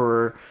on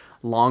for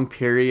long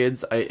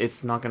periods.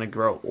 It's not going to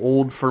grow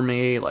old for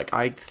me. Like,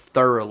 I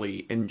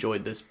thoroughly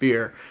enjoyed this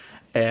beer,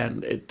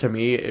 and to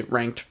me, it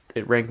ranked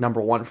number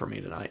 1 for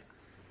me tonight.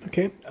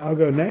 Okay, I'll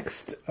go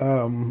next.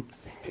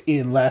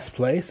 In last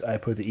place, I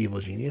put the Evil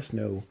Genius.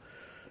 No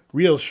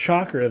real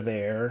shocker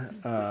there.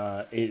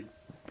 It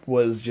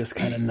was just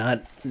kind of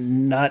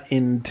not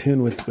in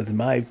tune with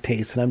my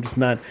taste, and I'm just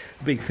not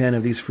a big fan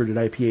of these fruited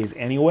IPAs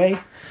anyway.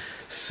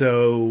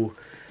 So,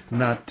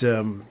 not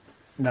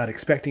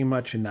expecting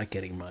much and not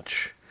getting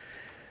much.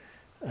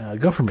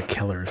 Go for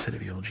McKellar instead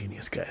of Evil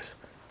Genius, guys.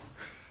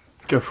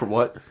 Go for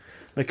what?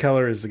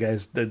 McKellar is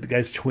the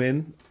guy's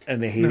twin,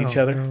 and they hate each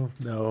other.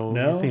 No.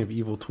 No? I think of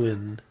Evil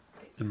Twin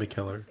and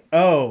McKellar.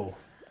 Oh,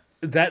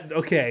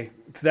 okay.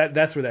 So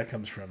that's where that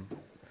comes from.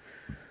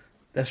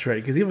 That's right,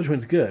 because Evil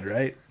Twin's good,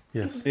 right?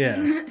 Yes. Yeah.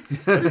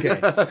 Okay.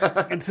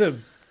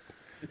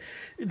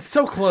 It's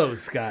so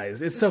close,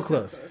 guys. It's so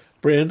close.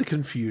 Brand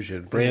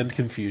confusion.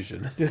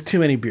 There's too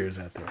many beers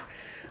out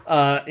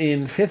there.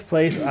 In 5th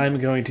place, I'm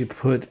going to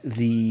put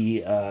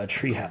the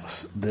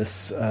Treehouse.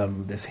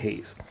 This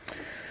haze.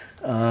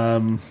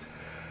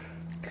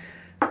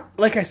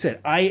 Like I said,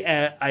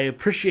 I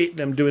appreciate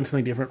them doing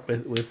something different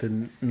with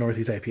the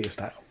Northeast IPA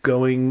style,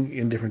 going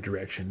in a different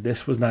direction.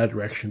 This was not a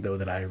direction, though,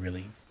 that I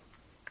really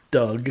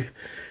dug.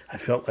 I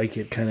felt like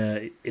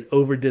it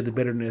overdid the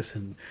bitterness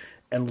and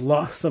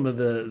lost some of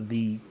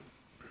the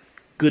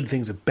good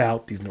things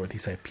about these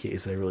Northeast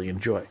IPAs that I really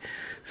enjoy.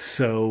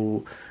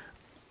 So,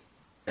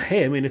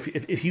 hey, I mean,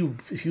 if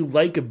you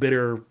like a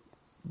bitter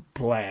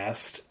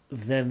blast,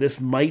 then this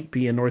might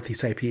be a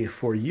Northeast IPA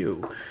for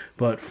you.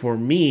 But for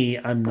me,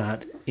 I'm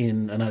not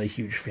a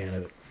huge fan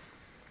of it.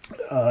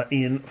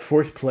 In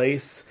fourth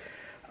place,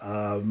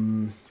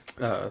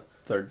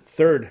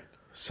 third.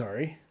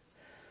 Sorry.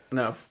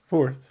 No,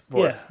 Fourth.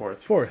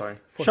 Fourth. Sorry.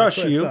 Shush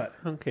you.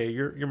 Okay,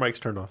 your mic's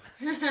turned off.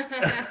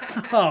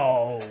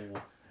 Oh.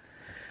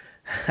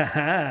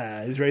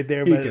 He's right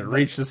there. You can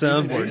reach the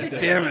soundboard.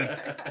 Damn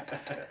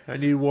it. I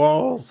need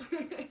walls.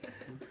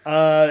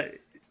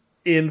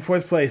 In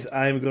fourth place,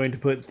 I'm going to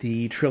put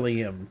the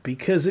Trillium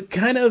because it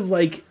kind of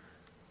like...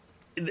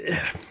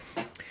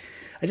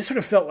 I just sort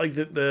of felt like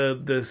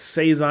the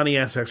Saison-y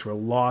aspects were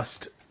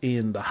lost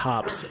in the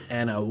hops,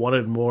 and I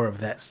wanted more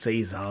of that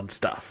Saison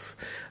stuff.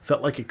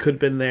 Felt like it could have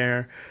been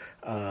there,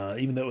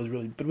 even though it was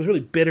really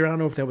bitter. I don't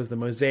know if that was the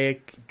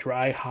mosaic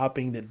dry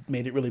hopping that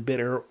made it really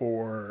bitter,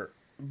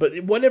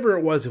 but whatever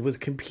it was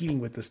competing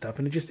with the stuff,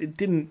 and it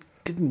didn't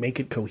make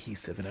it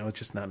cohesive, and I was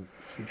just not a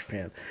huge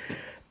fan.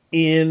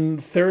 In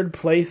third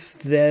place,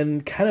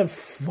 then kind of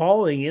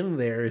falling in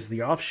there is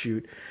the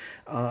Offshoot.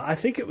 I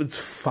think it was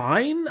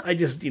fine. I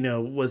just,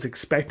 was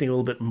expecting a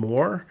little bit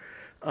more,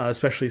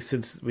 especially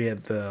since we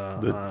had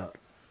the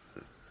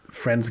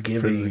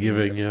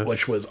Friendsgiving, yes.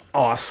 Which was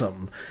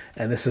awesome.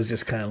 And this is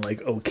just kind of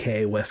like,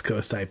 okay, West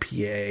Coast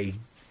IPA,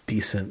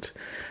 decent.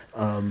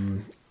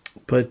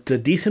 But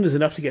decent is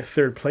enough to get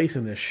third place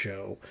in this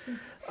show.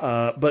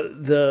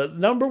 But the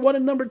number 1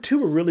 and number 2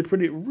 were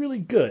really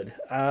good.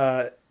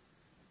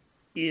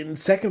 In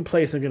second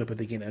place, I'm going to put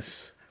the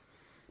Guinness.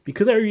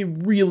 Because I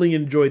really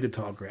enjoyed the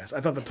tall grass.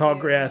 I thought the tall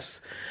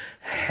grass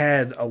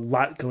had a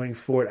lot going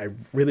for it. I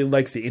really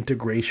liked the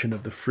integration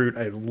of the fruit.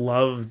 I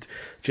loved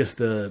just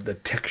the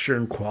texture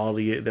and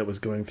quality that was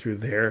going through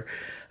there.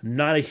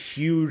 Not a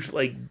huge,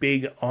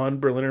 big on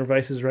Berliner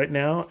Weisses right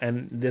now,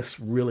 and this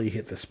really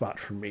hit the spot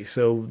for me.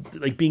 So,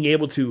 being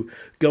able to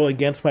go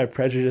against my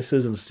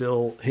prejudices and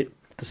still hit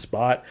the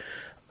spot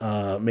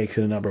makes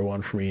it a number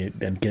 1 for me,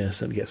 and Guinness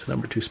then gets a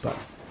number 2 spot.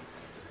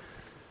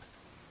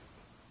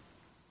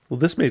 Well,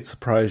 this may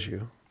surprise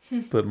you,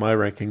 but my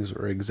rankings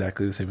are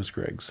exactly the same as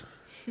Greg's.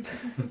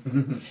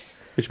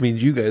 Which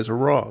means you guys are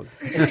wrong.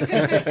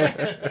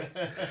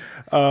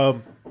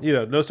 No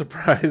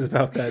surprise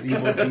about that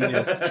evil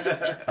genius.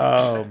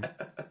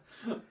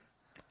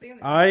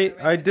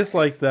 I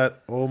dislike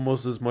that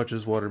almost as much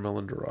as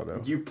Watermelon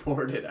Dorado. You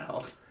poured it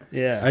out.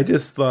 Yeah. I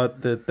just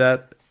thought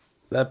that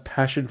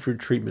passion fruit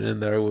treatment in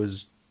there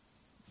was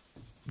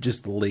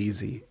just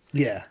lazy.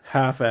 Yeah.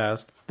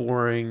 Half-assed,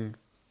 boring,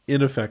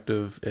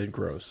 ineffective, and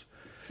gross.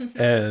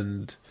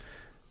 And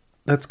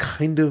that's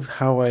kind of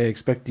how I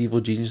expect Evil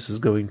Genius is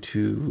going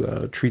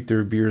to treat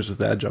their beers with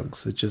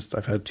adjuncts. It's just,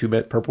 I've had 2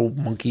 Met Purple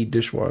Monkey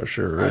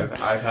dishwasher.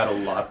 I've had a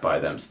lot by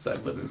them since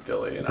I've lived in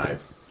Philly, and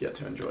I've yet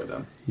to enjoy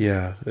them.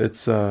 Yeah,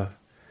 it's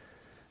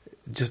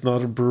just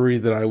not a brewery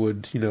that I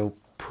would,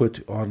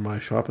 put on my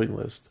shopping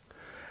list.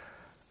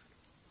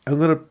 I'm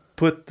going to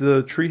put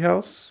the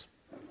Treehouse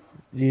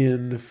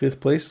in 5th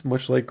place,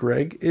 much like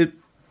Greg.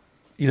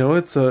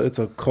 It's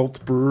a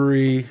cult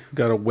brewery,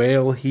 got a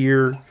whale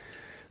here.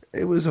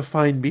 It was a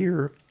fine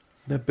beer.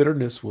 That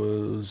bitterness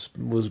was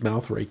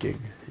mouth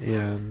raking,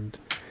 and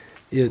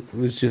it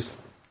was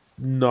just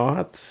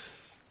not,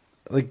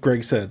 like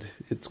Greg said,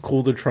 it's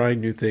cool to try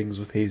new things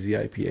with hazy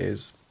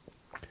IPAs.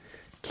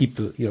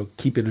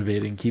 Keep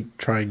innovating, keep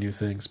trying new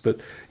things. But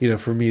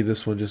for me,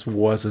 this one just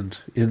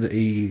wasn't in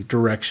a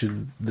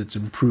direction that's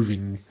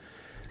improving.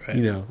 Right.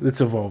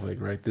 It's evolving,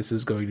 right? This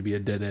is going to be a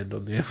dead end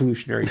on the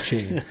evolutionary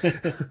chain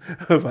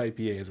of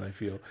IPAs, I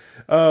feel.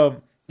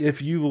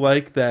 If you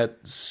like that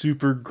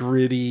super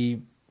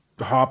gritty,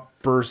 hop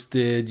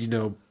bursted,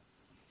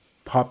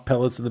 pop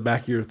pellets in the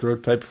back of your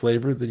throat type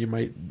flavor, then you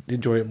might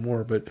enjoy it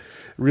more. But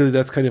really,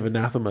 that's kind of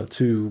anathema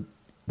to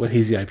what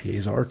hazy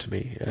IPAs are to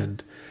me.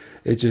 And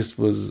it just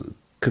was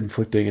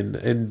conflicting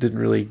and didn't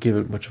really give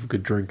it much of a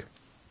good drink.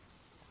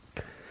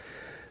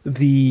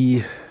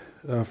 The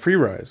Free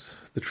Rise,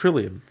 the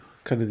Trillium,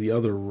 kind of the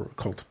other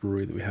cult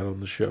brewery that we had on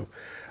the show.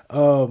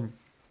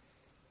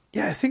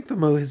 I think the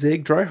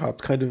Mosaic dry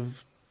hop kind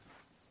of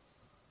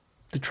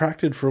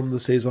detracted from the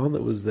Saison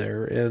that was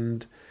there,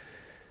 and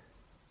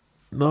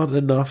not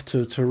enough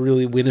to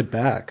really win it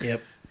back.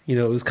 Yep. It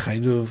was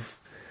kind of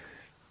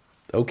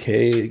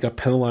okay. It got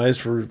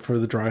penalized for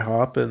the dry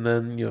hop, and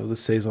then the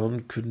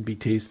Saison couldn't be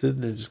tasted,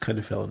 and it just kind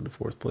of fell into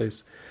 4th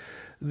place.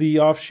 The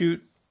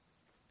Offshoot,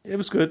 it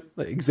was good.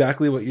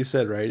 Exactly what you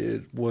said, right?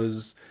 It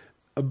was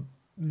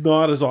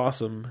not as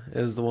awesome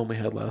as the one we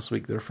had last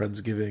week, their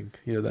Friendsgiving.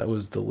 That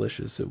was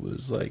delicious. It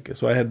was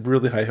so I had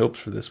really high hopes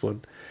for this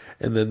one.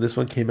 And then this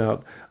one came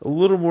out a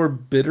little more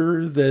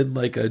bitter than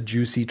a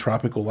juicy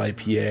tropical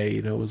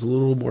IPA. It was a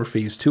little more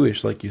phase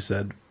 2-ish, like you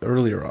said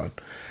earlier on.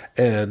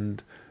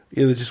 And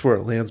it's just where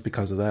it lands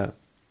because of that.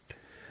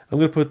 I'm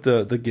going to put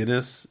the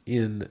Guinness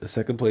in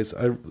 2nd place.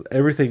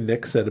 Everything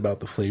Nick said about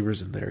the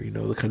flavors in there,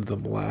 the kind of the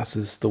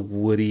molasses, the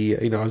woody,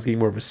 I was getting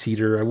more of a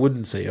cedar. I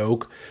wouldn't say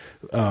oak.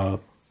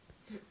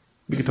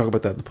 We can talk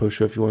about that in the post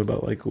show if you want,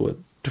 about what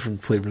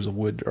different flavors of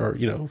wood are,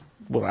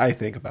 what I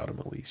think about them,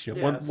 at least. Yeah,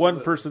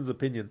 one person's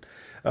opinion.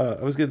 I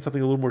was getting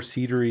something a little more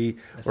cedary.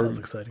 That sounds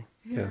exciting.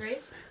 Yes.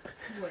 Right?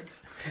 Wood.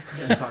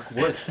 Let's talk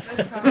wood.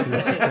 Let's talk wood.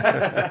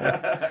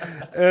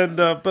 And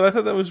but I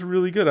thought that was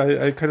really good.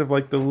 I kind of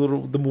like the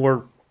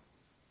more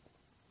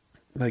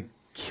like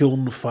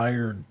kiln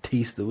fired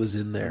taste that was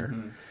in there,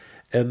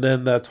 and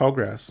then that tall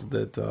grass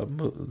that a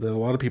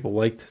lot of people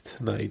liked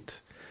tonight.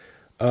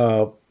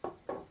 I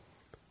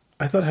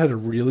thought had a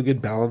really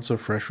good balance of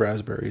fresh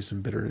raspberries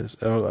and bitterness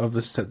of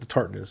the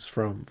tartness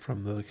from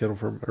the kettle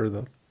or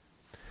the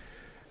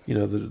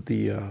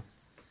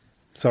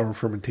sour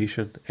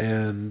fermentation,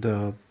 and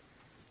that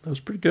was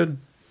pretty good.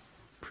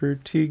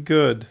 Pretty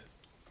good.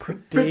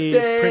 Pretty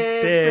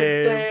good.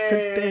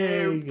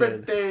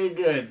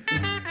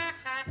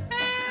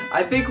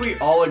 I think we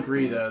all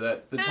agree though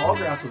that the tall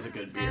grass was a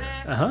good beer.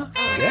 Uh-huh.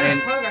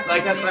 And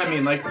like that's what I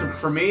mean. Like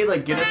for me,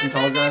 like Guinness and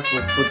tall grass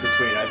was split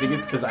between. I think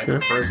it's because I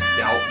prefer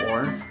stout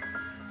more,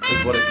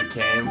 is what it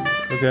became.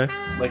 Okay.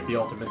 Like the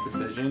ultimate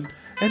decision.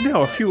 And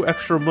now a few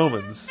extra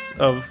moments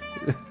of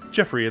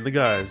Jeffrey and the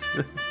guys,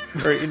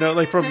 or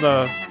like from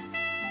the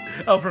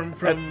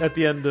from at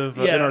the end of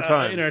In Our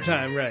Time. In Our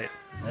Time, right?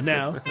 And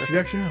now a few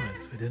extra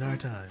moments within our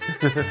time.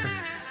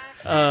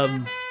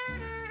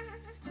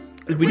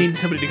 We need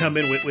somebody to come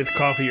in with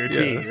coffee or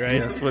tea, right?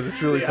 Yes, but it's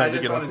really time to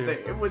get off here.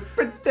 It was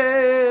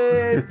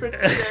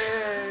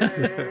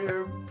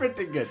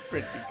pretty good.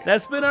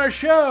 That's been our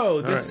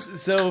show. Right.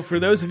 So for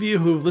those of you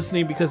who are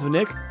listening because of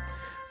Nick,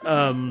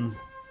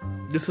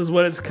 this is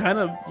what it's kind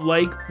of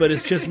like, but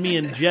it's just me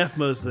and Jeff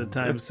most of the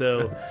time,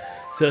 so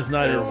it's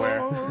not as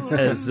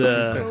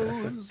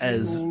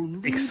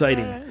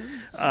exciting.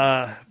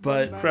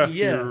 But Craft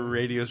Beer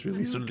Radio is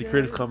released under the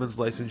Creative Commons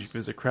license. You can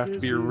visit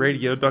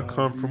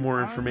craftbeerradio.com for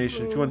more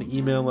information. If you want to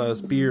email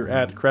us,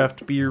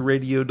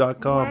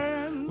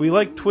 beer@craftbeerradio.com. We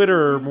like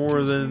Twitter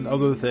more than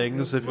other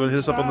things. If you want to hit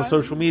us up on the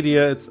social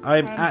media,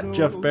 I'm at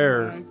Jeff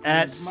Bear.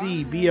 At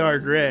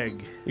CBR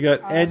Greg. You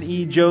got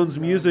N.E. Jones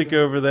Music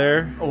over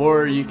there.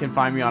 Or you can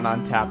find me on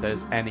Untapped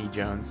as N.E.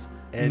 Jones.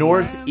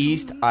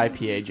 Northeast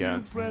IPA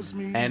Jones.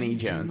 N.E.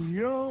 Jones.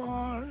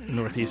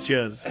 Northeast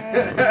Jones.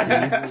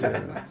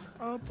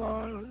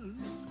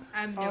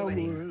 I'm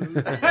nobody.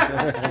 Don't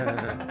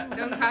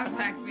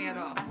contact me at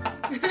all.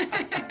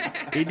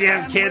 You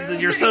damn kids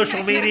and your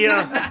social media.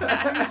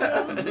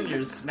 And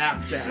your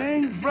Snapchat.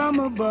 Sing from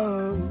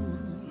above.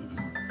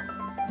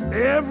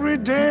 Every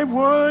day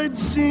void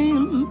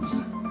seems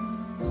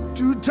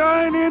to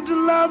turn into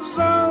love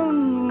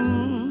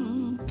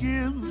song.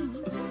 Give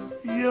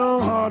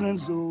your heart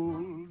and soul.